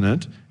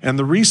covenant, and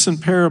the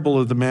recent parable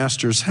of the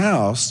master's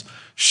house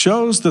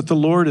shows that the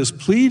Lord is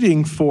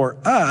pleading for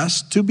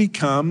us to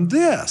become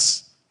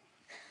this.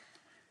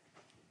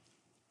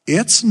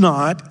 It's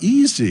not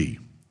easy.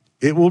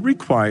 It will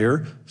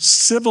require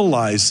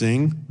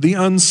civilizing the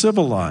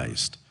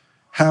uncivilized.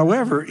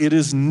 However, it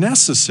is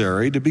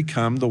necessary to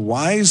become the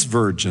wise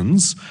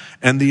virgins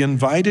and the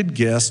invited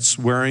guests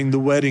wearing the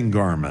wedding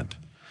garment.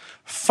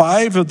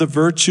 5 of the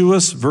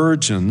virtuous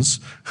virgins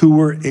who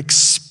were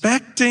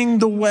expecting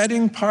the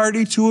wedding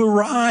party to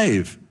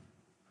arrive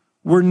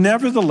were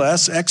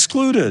nevertheless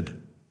excluded.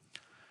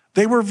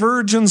 They were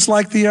virgins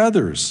like the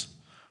others,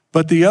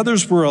 but the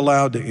others were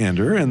allowed to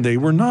enter and they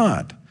were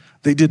not.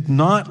 They did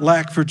not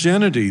lack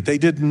virginity. They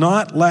did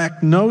not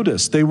lack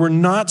notice. They were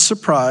not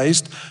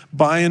surprised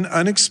by an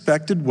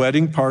unexpected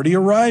wedding party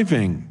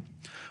arriving,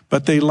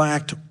 but they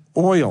lacked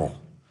oil,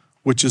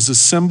 which is a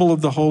symbol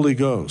of the Holy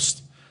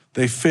Ghost.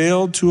 They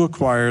failed to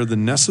acquire the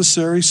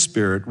necessary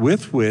spirit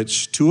with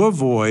which to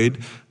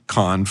avoid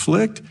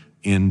conflict,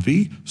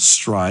 envy,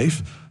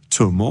 strife,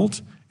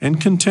 tumult, and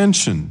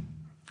contention.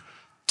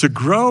 To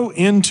grow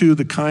into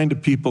the kind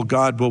of people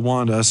God will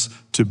want us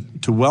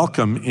to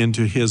welcome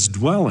into his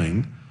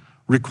dwelling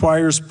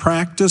requires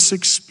practice,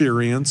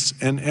 experience,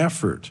 and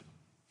effort.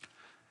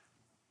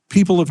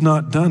 People have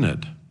not done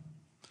it.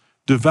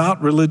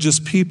 Devout religious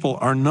people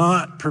are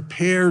not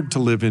prepared to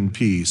live in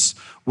peace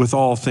with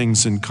all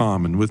things in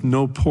common, with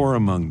no poor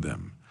among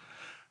them.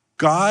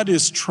 God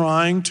is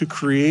trying to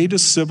create a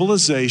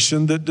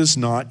civilization that does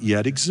not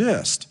yet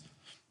exist.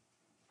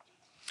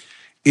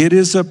 It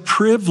is a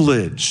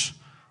privilege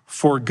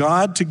for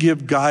God to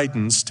give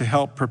guidance to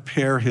help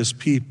prepare his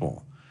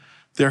people.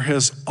 There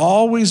has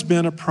always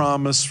been a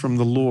promise from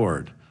the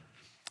Lord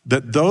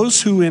that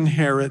those who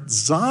inherit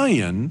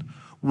Zion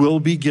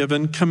will be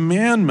given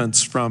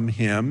commandments from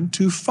him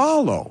to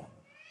follow.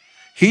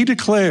 He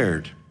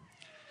declared,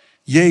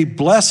 Yea,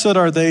 blessed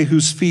are they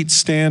whose feet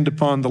stand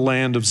upon the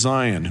land of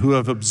Zion, who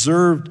have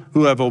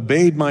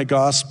obeyed my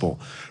gospel.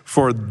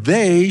 For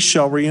they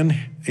shall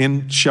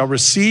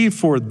receive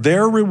for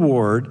their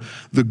reward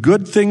the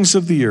good things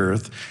of the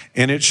earth,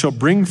 and it shall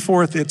bring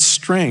forth its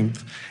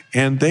strength,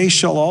 and they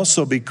shall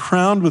also be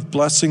crowned with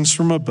blessings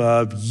from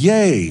above,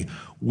 yea,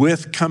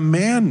 with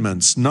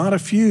commandments, not a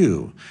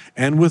few,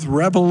 and with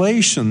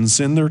revelations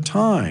in their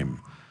time,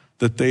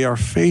 that they are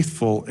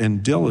faithful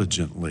and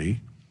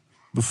diligently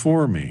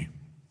before me.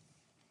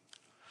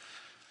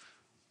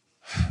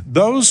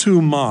 Those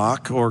who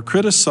mock or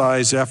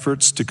criticize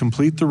efforts to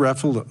complete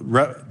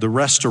the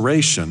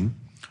restoration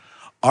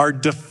are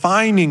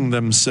defining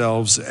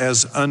themselves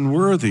as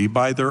unworthy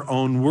by their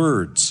own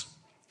words.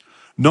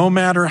 No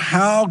matter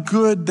how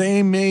good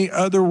they may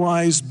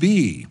otherwise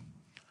be,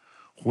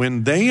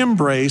 when they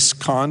embrace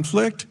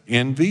conflict,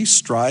 envy,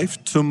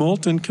 strife,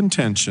 tumult, and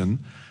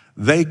contention,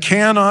 they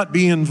cannot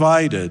be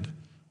invited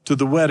to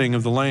the wedding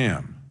of the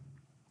Lamb.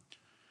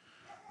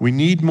 We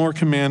need more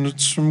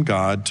commandments from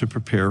God to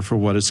prepare for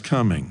what is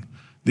coming.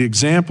 The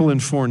example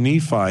in 4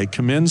 Nephi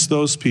commends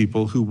those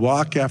people who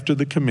walk after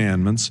the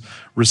commandments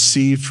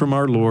received from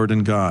our Lord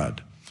and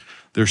God.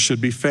 There should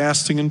be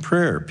fasting and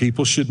prayer.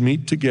 People should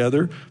meet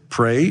together,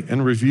 pray,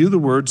 and review the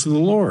words of the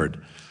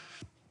Lord.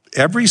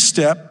 Every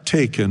step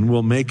taken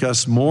will make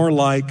us more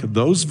like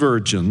those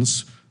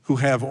virgins who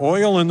have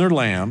oil in their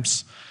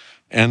lamps,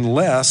 and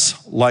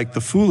less like the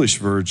foolish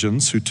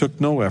virgins who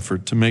took no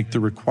effort to make the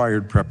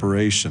required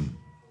preparation.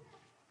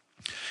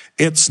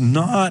 It's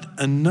not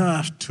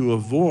enough to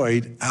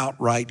avoid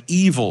outright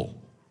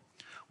evil.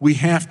 We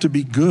have to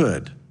be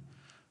good.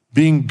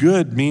 Being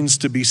good means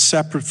to be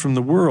separate from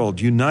the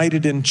world,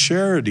 united in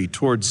charity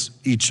towards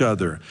each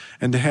other,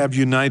 and to have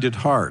united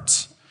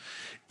hearts.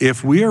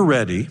 If we are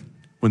ready,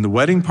 when the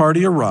wedding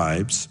party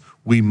arrives,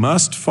 we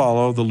must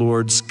follow the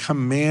Lord's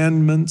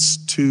commandments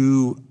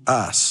to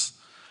us.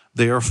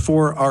 They are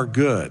for our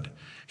good.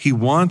 He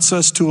wants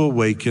us to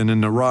awaken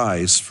and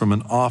arise from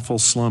an awful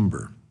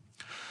slumber.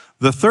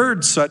 The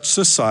third such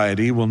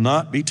society will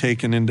not be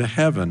taken into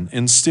heaven.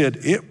 Instead,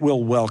 it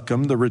will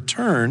welcome the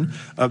return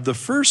of the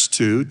first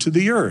two to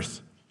the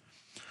earth.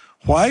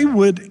 Why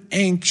would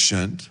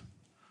ancient,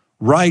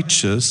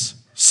 righteous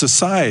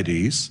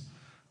societies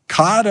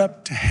caught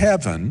up to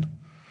heaven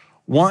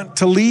want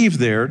to leave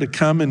there to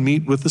come and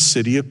meet with the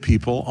city of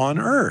people on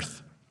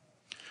earth?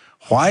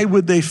 Why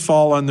would they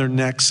fall on their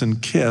necks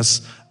and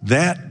kiss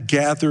that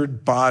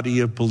gathered body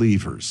of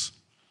believers?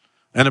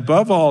 And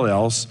above all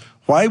else,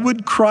 why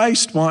would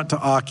Christ want to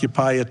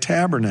occupy a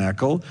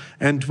tabernacle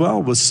and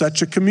dwell with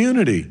such a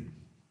community?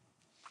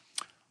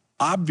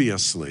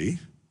 Obviously,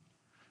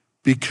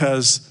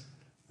 because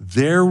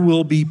there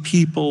will be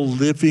people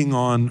living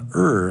on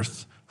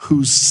earth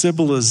whose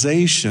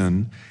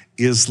civilization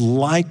is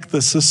like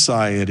the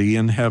society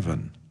in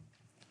heaven.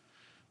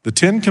 The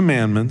 10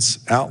 Commandments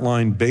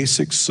outline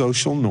basic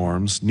social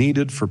norms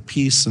needed for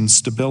peace and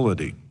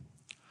stability.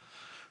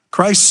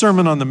 Christ's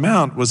Sermon on the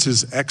Mount was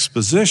his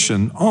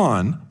exposition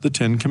on the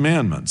 10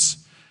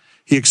 Commandments.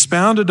 He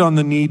expounded on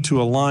the need to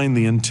align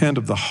the intent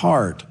of the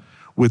heart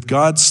with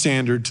God's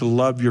standard to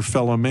love your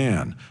fellow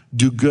man,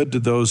 do good to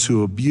those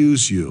who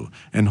abuse you,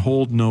 and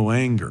hold no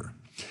anger.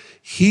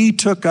 He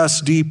took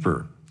us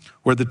deeper,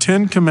 where the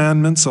 10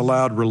 Commandments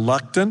allowed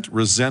reluctant,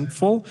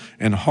 resentful,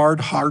 and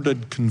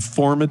hard-hearted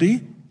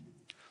conformity.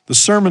 The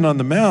Sermon on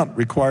the Mount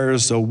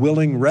requires a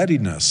willing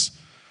readiness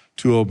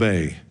to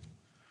obey.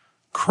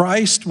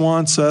 Christ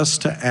wants us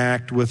to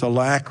act with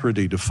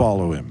alacrity to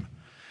follow him.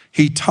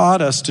 He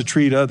taught us to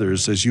treat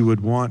others as you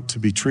would want to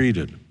be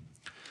treated.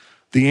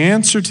 The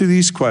answer to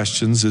these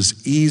questions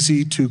is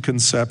easy to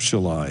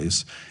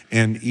conceptualize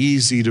and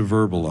easy to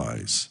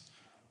verbalize,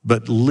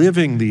 but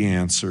living the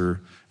answer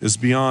is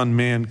beyond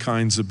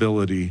mankind's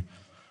ability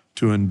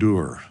to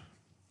endure.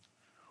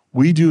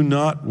 We do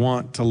not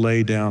want to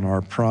lay down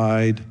our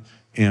pride,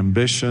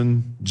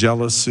 ambition,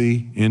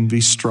 jealousy,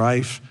 envy,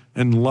 strife,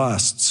 and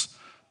lusts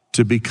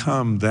to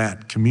become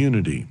that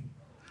community.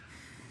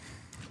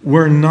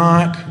 We're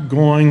not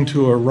going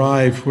to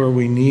arrive where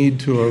we need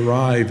to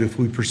arrive if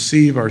we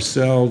perceive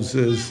ourselves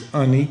as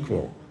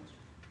unequal,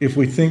 if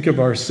we think of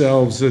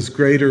ourselves as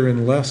greater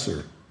and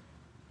lesser,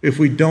 if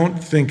we don't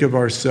think of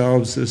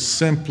ourselves as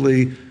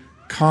simply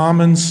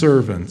common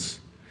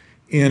servants,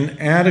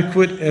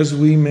 inadequate as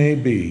we may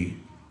be,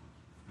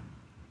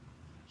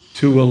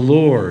 to a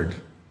Lord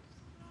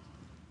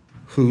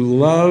who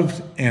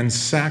loved and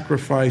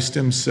sacrificed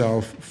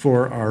himself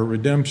for our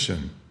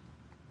redemption.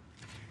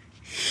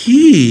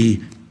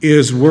 He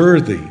is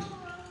worthy.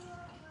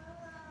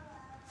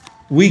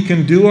 We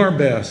can do our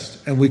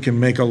best, and we can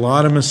make a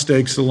lot of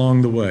mistakes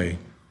along the way.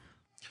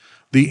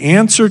 The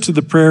answer to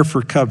the prayer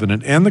for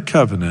covenant and the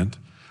covenant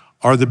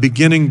are the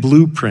beginning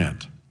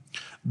blueprint.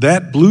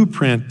 That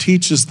blueprint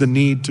teaches the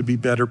need to be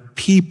better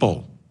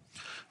people.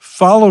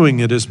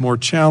 Following it is more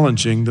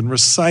challenging than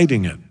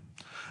reciting it.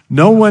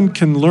 No one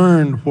can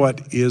learn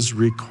what is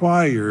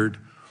required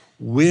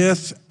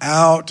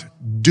without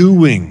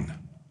doing.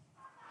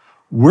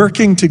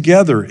 Working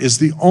together is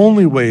the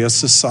only way a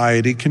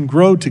society can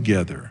grow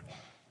together.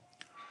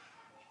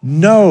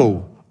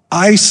 No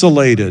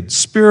isolated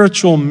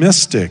spiritual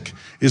mystic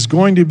is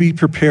going to be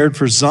prepared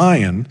for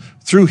Zion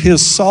through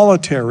his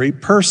solitary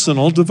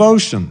personal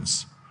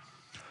devotions.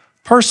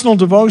 Personal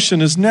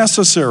devotion is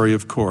necessary,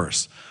 of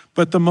course,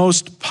 but the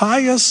most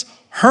pious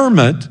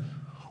hermit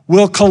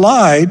will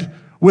collide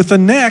with the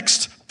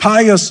next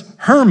pious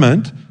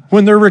hermit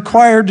when they're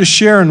required to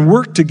share and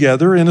work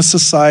together in a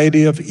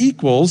society of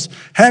equals,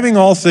 having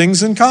all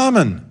things in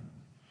common.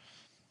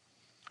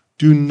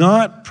 Do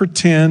not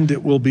pretend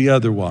it will be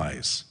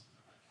otherwise.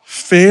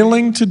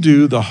 Failing to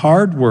do the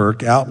hard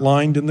work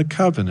outlined in the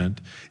covenant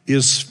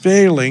is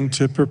failing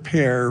to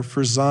prepare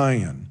for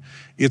Zion.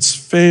 It's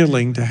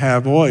failing to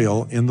have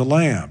oil in the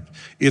lamp.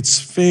 It's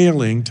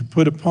failing to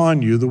put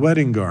upon you the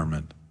wedding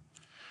garment.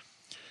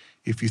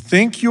 If you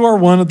think you are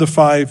one of the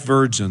 5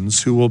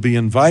 virgins who will be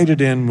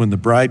invited in when the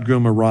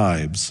bridegroom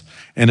arrives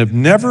and have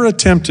never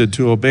attempted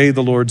to obey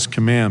the Lord's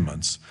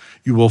commandments,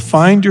 you will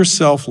find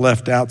yourself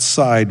left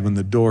outside when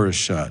the door is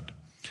shut.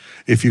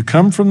 If you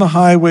come from the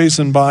highways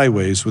and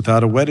byways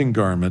without a wedding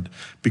garment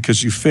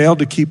because you failed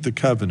to keep the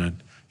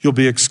covenant, you'll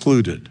be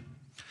excluded.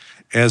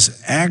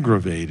 As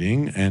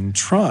aggravating and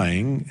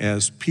trying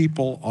as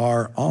people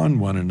are on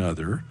one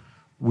another,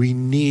 we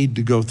need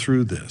to go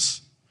through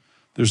this.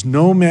 There's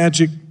no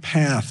magic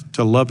path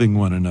to loving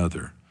one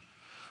another.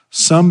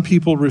 Some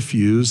people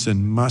refuse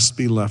and must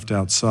be left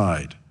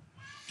outside.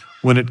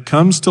 When it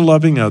comes to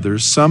loving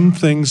others, some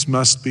things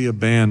must be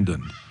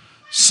abandoned.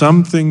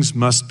 Some things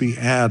must be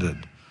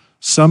added.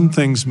 Some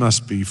things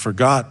must be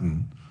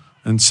forgotten.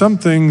 And some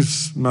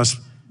things must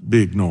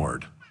be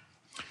ignored.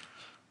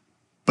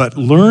 But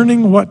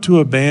learning what to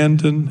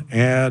abandon,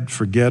 add,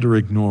 forget, or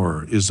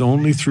ignore is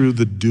only through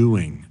the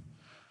doing.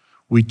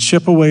 We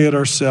chip away at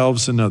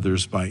ourselves and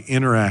others by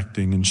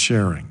interacting and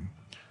sharing.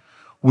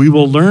 We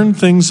will learn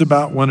things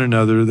about one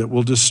another that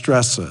will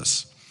distress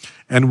us,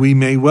 and we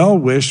may well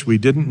wish we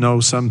didn't know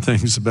some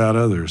things about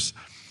others.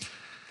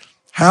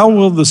 How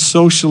will the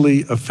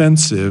socially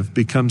offensive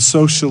become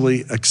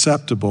socially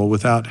acceptable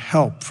without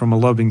help from a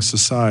loving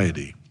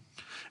society?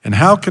 And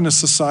how can a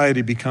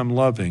society become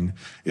loving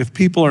if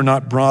people are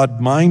not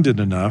broad-minded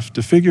enough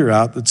to figure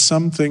out that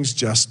some things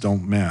just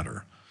don't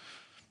matter?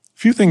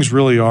 Few things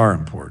really are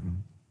important.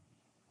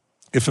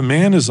 If a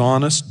man is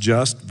honest,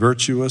 just,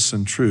 virtuous,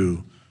 and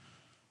true,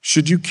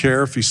 should you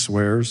care if he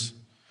swears?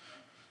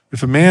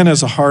 If a man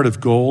has a heart of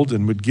gold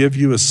and would give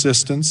you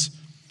assistance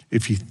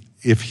if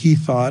he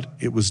thought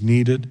it was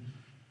needed,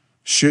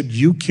 should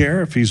you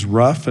care if he's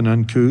rough and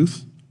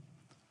uncouth?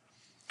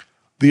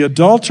 The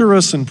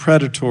adulterous and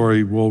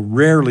predatory will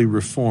rarely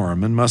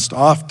reform and must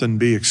often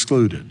be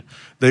excluded.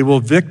 They will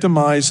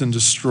victimize and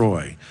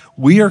destroy.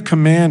 We are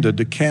commanded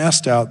to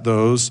cast out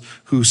those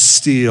who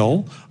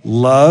steal,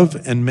 love,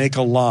 and make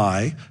a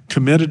lie,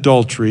 commit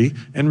adultery,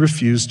 and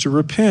refuse to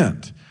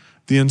repent.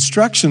 The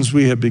instructions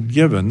we have been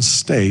given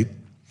state,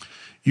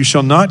 "You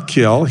shall not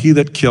kill, he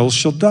that kills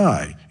shall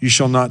die. You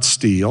shall not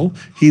steal,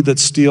 he that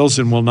steals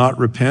and will not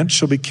repent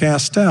shall be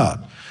cast out.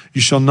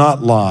 You shall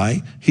not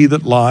lie, he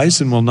that lies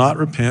and will not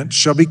repent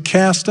shall be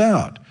cast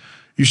out.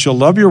 You shall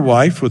love your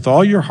wife with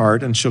all your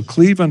heart and shall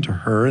cleave unto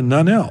her and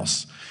none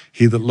else.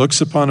 He that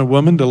looks upon a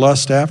woman to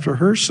lust after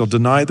her shall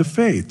deny the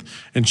faith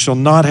and shall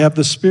not have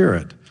the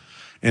Spirit.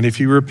 And if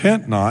he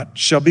repent not,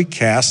 shall be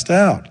cast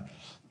out.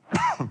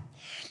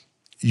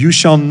 You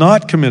shall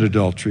not commit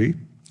adultery,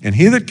 and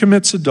he that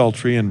commits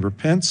adultery and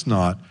repents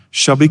not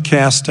shall be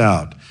cast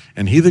out.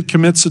 And he that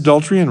commits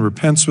adultery and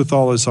repents with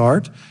all his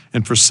heart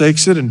and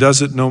forsakes it and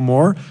does it no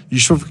more, you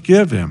shall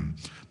forgive him.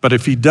 But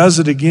if he does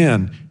it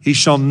again, he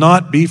shall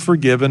not be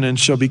forgiven and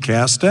shall be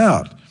cast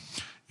out.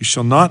 You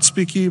shall not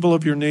speak evil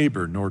of your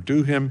neighbor, nor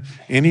do him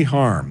any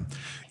harm.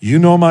 You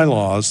know my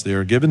laws, they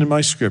are given in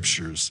my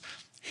scriptures.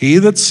 He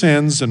that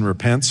sins and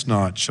repents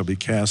not shall be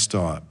cast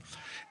out.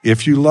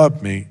 If you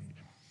love me,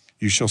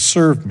 you shall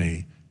serve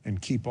me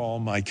and keep all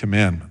my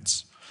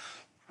commandments."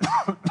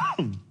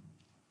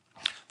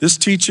 This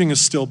teaching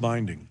is still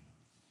binding.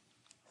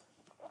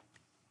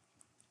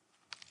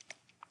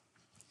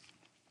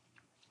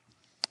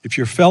 If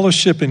your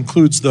fellowship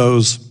includes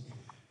those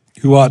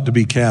who ought to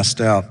be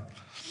cast out,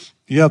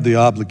 you have the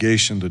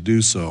obligation to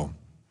do so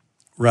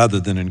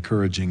rather than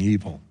encouraging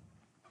evil.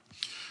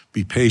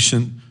 Be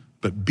patient,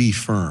 but be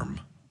firm.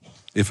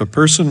 If a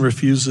person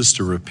refuses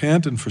to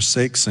repent and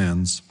forsake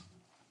sins,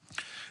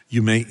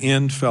 you may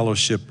end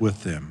fellowship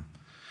with them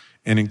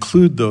and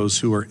include those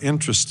who are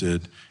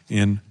interested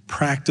in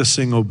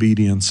practicing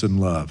obedience and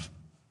love.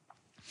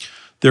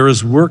 There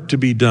is work to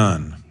be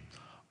done.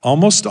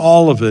 Almost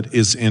all of it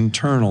is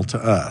internal to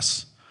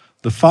us.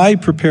 The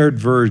 5 prepared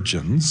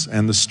virgins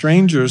and the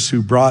strangers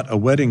who brought a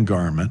wedding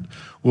garment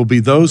will be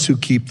those who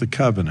keep the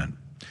covenant.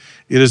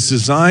 It is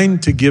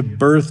designed to give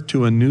birth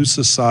to a new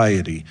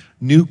society,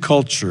 new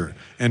culture,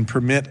 and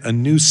permit a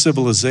new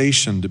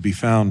civilization to be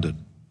founded.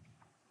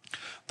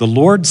 The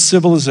Lord's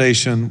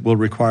civilization will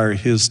require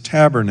his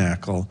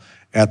tabernacle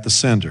at the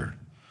center.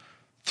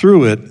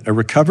 Through it, a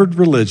recovered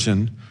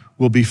religion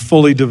will be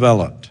fully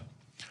developed.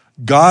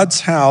 God's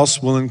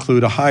house will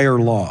include a higher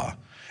law,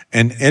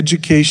 an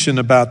education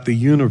about the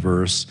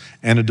universe,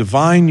 and a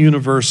divine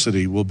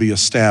university will be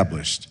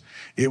established.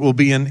 It will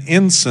be an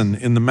ensign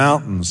in the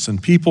mountains, and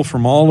people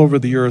from all over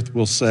the earth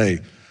will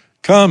say,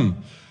 "Come,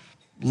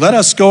 let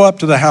us go up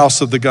to the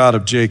house of the God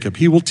of Jacob.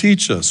 He will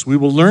teach us. We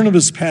will learn of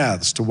his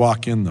paths to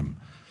walk in them."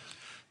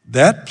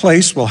 That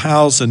place will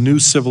house a new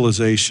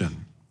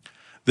civilization.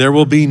 There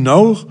will be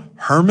no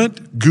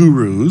hermit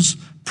gurus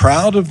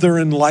proud of their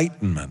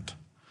enlightenment.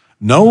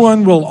 No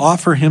one will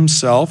offer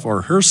himself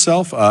or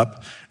herself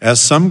up as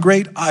some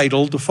great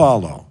idol to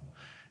follow.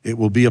 It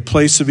will be a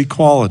place of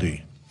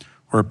equality,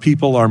 where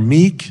people are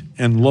meek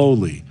and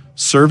lowly,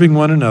 serving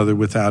one another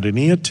without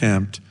any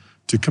attempt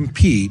to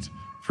compete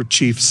for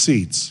chief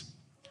seats.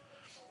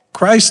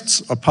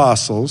 Christ's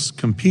apostles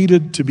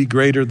competed to be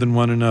greater than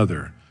one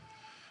another.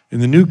 In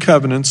the New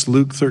Covenants,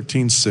 Luke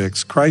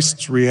 13:6,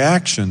 Christ's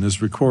reaction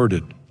is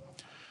recorded.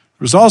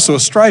 There was also a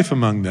strife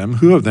among them,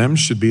 who of them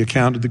should be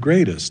accounted the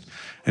greatest.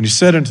 And he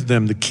said unto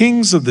them, "The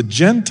kings of the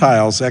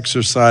Gentiles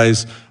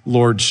exercise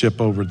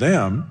lordship over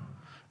them,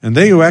 and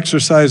they who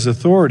exercise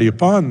authority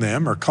upon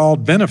them are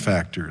called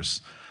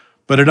benefactors.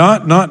 But it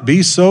ought not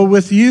be so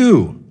with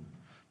you.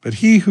 But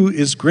he who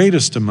is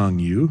greatest among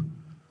you,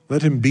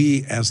 let him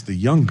be as the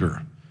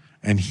younger,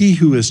 and he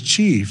who is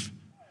chief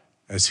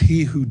as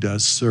he who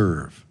does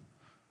serve.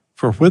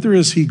 For whither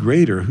is he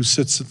greater who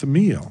sits at the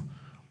meal,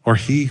 or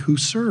he who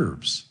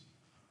serves?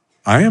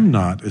 I am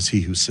not as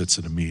he who sits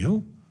at a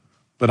meal,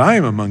 but I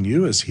am among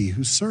you as he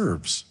who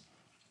serves."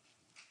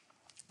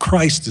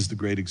 Christ is the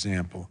great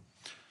example.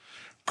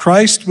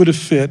 Christ would have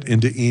fit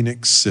into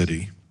Enoch's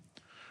city,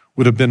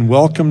 would have been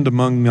welcomed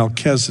among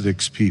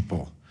Melchizedek's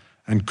people,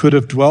 and could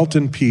have dwelt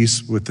in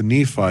peace with the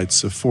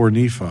Nephites of 4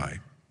 Nephi.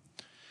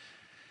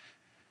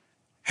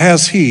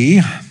 Has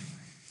he,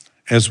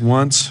 as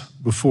once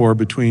before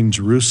between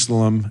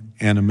Jerusalem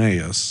and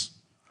Emmaus,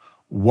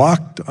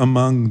 walked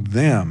among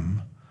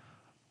them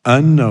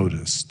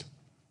unnoticed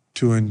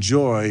to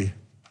enjoy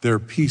their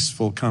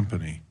peaceful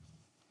company?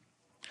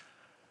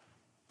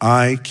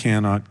 I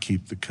cannot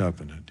keep the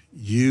covenant.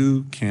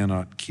 You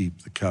cannot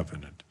keep the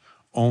covenant.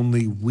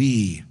 Only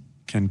we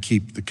can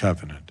keep the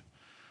covenant.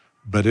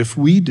 But if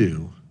we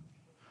do,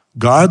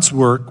 God's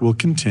work will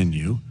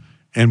continue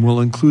and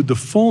will include the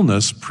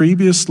fullness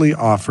previously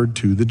offered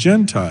to the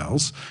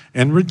Gentiles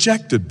and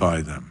rejected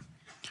by them.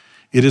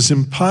 It is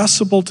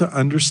impossible to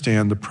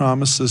understand the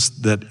promises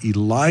that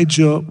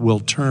Elijah will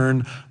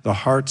turn the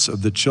hearts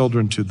of the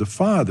children to the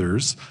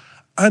fathers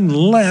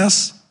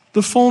unless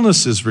the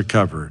fullness is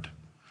recovered.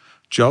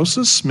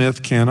 Joseph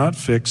Smith cannot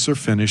fix or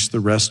finish the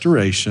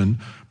restoration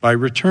by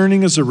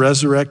returning as a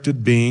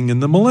resurrected being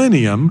in the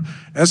millennium,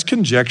 as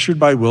conjectured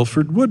by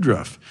Wilford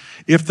Woodruff.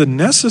 If the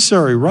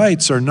necessary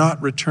rites are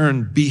not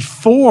returned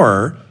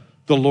before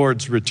the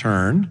Lord's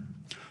return,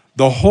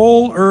 the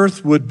whole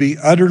earth would be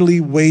utterly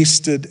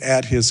wasted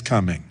at his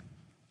coming.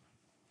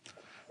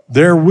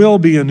 There will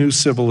be a new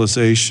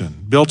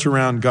civilization built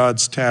around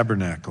God's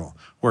tabernacle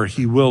where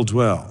he will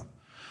dwell.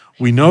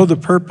 We know the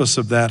purpose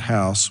of that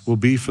house will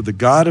be for the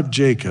God of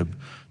Jacob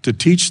to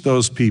teach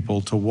those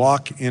people to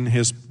walk in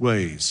his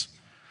ways.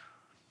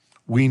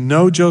 We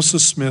know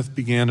Joseph Smith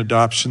began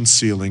adoption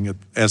sealing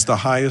as the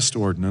highest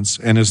ordinance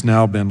and has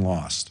now been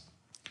lost.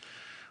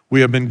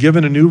 We have been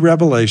given a new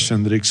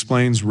revelation that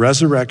explains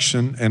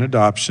resurrection and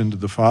adoption to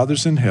the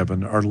fathers in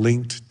heaven are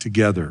linked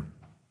together.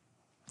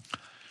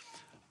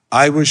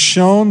 I was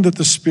shown that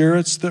the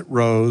spirits that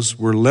rose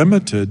were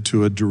limited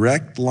to a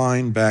direct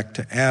line back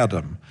to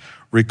Adam,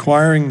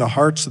 requiring the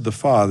hearts of the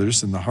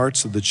fathers and the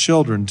hearts of the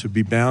children to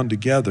be bound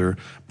together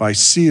by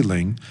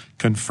sealing,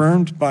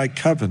 confirmed by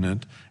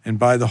covenant, and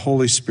by the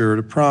Holy Spirit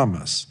of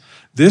promise.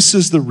 This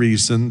is the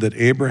reason that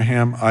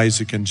Abraham,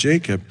 Isaac, and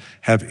Jacob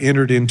have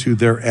entered into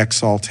their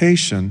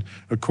exaltation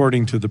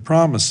according to the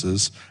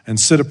promises and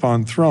sit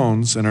upon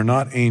thrones and are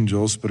not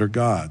angels but are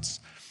gods.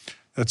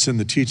 That's in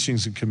the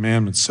Teachings and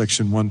Commandments,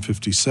 section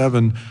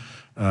 157,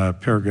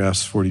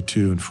 paragraphs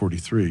 42 and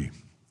 43.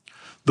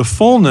 The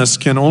fullness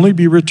can only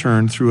be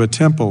returned through a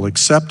temple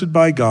accepted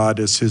by God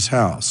as his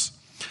house.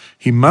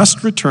 He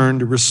must return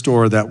to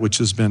restore that which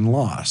has been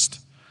lost.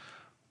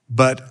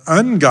 But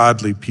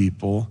ungodly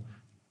people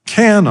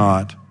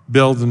cannot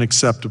build an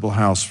acceptable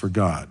house for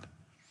God.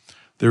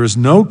 There is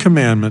no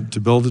commandment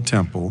to build a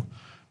temple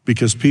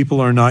because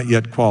people are not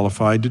yet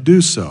qualified to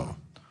do so.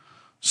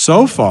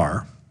 So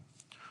far,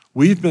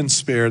 we've been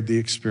spared the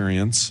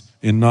experience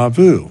in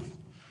Nauvoo,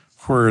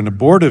 where an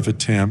abortive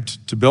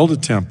attempt to build a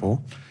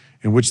temple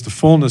in which the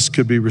fullness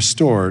could be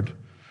restored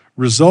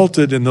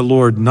resulted in the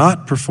Lord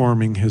not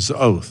performing his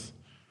oath,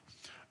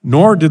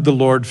 nor did the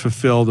Lord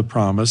fulfill the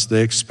promise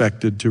they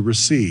expected to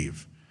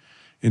receive.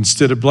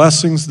 Instead of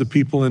blessings, the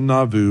people in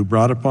Nauvoo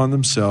brought upon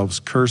themselves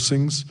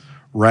cursings,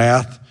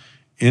 wrath,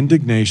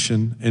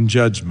 indignation, and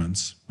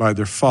judgments by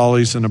their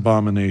follies and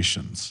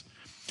abominations.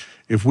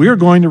 If we are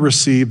going to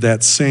receive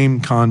that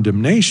same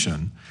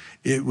condemnation,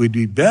 it would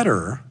be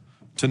better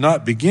to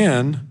not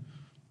begin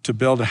to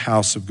build a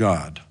house of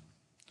God.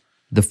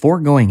 The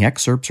foregoing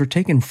excerpts are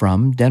taken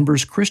from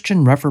Denver's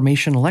Christian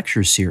Reformation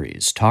Lecture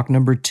Series, Talk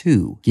Number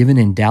 2, given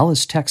in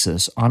Dallas,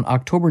 Texas on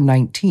October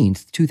 19,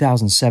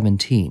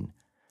 2017.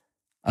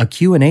 A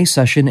Q&A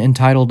session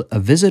entitled A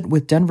Visit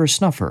with Denver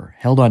Snuffer,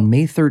 held on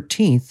May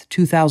 13,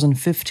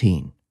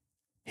 2015.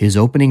 His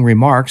opening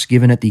remarks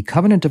given at the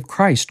Covenant of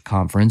Christ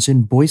Conference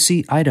in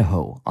Boise,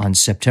 Idaho on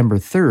September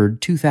 3,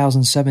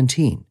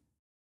 2017.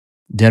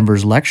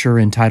 Denver's lecture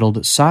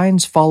entitled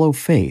Signs Follow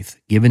Faith,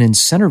 given in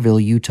Centerville,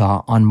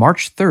 Utah on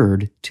March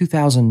 3,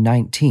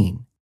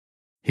 2019.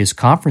 His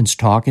conference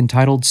talk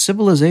entitled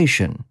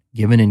Civilization,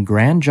 given in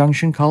Grand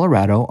Junction,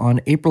 Colorado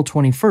on April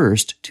 21,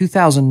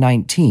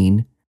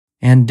 2019,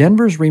 and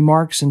Denver's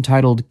remarks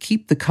entitled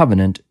Keep the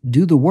Covenant,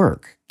 Do the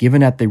Work,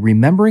 given at the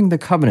Remembering the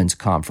Covenants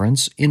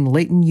Conference in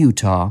Layton,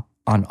 Utah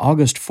on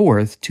August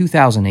 4,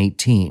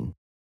 2018.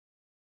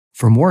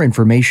 For more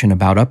information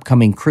about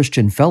upcoming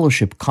Christian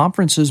Fellowship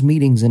conferences,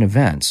 meetings, and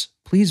events,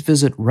 please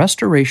visit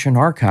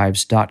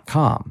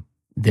restorationarchives.com.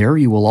 There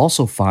you will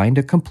also find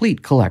a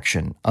complete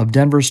collection of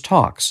Denver's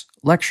talks,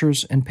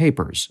 lectures, and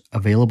papers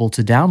available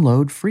to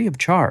download free of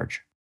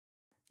charge.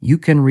 You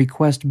can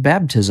request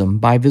baptism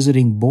by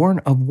visiting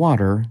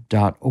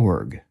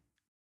bornofwater.org.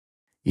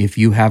 If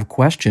you have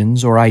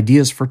questions or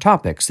ideas for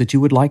topics that you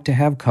would like to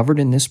have covered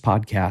in this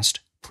podcast,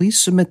 please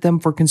submit them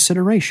for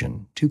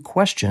consideration to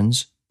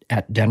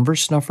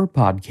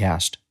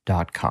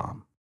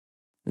questions@denversnufferpodcast.com.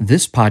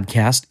 This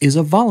podcast is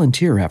a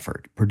volunteer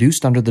effort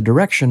produced under the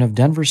direction of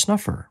Denver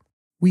Snuffer.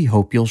 We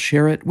hope you'll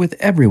share it with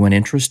everyone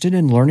interested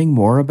in learning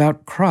more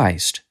about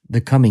Christ,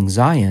 the coming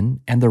Zion,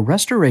 and the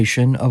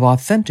restoration of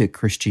authentic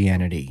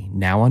Christianity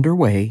now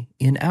underway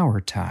in our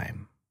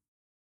time.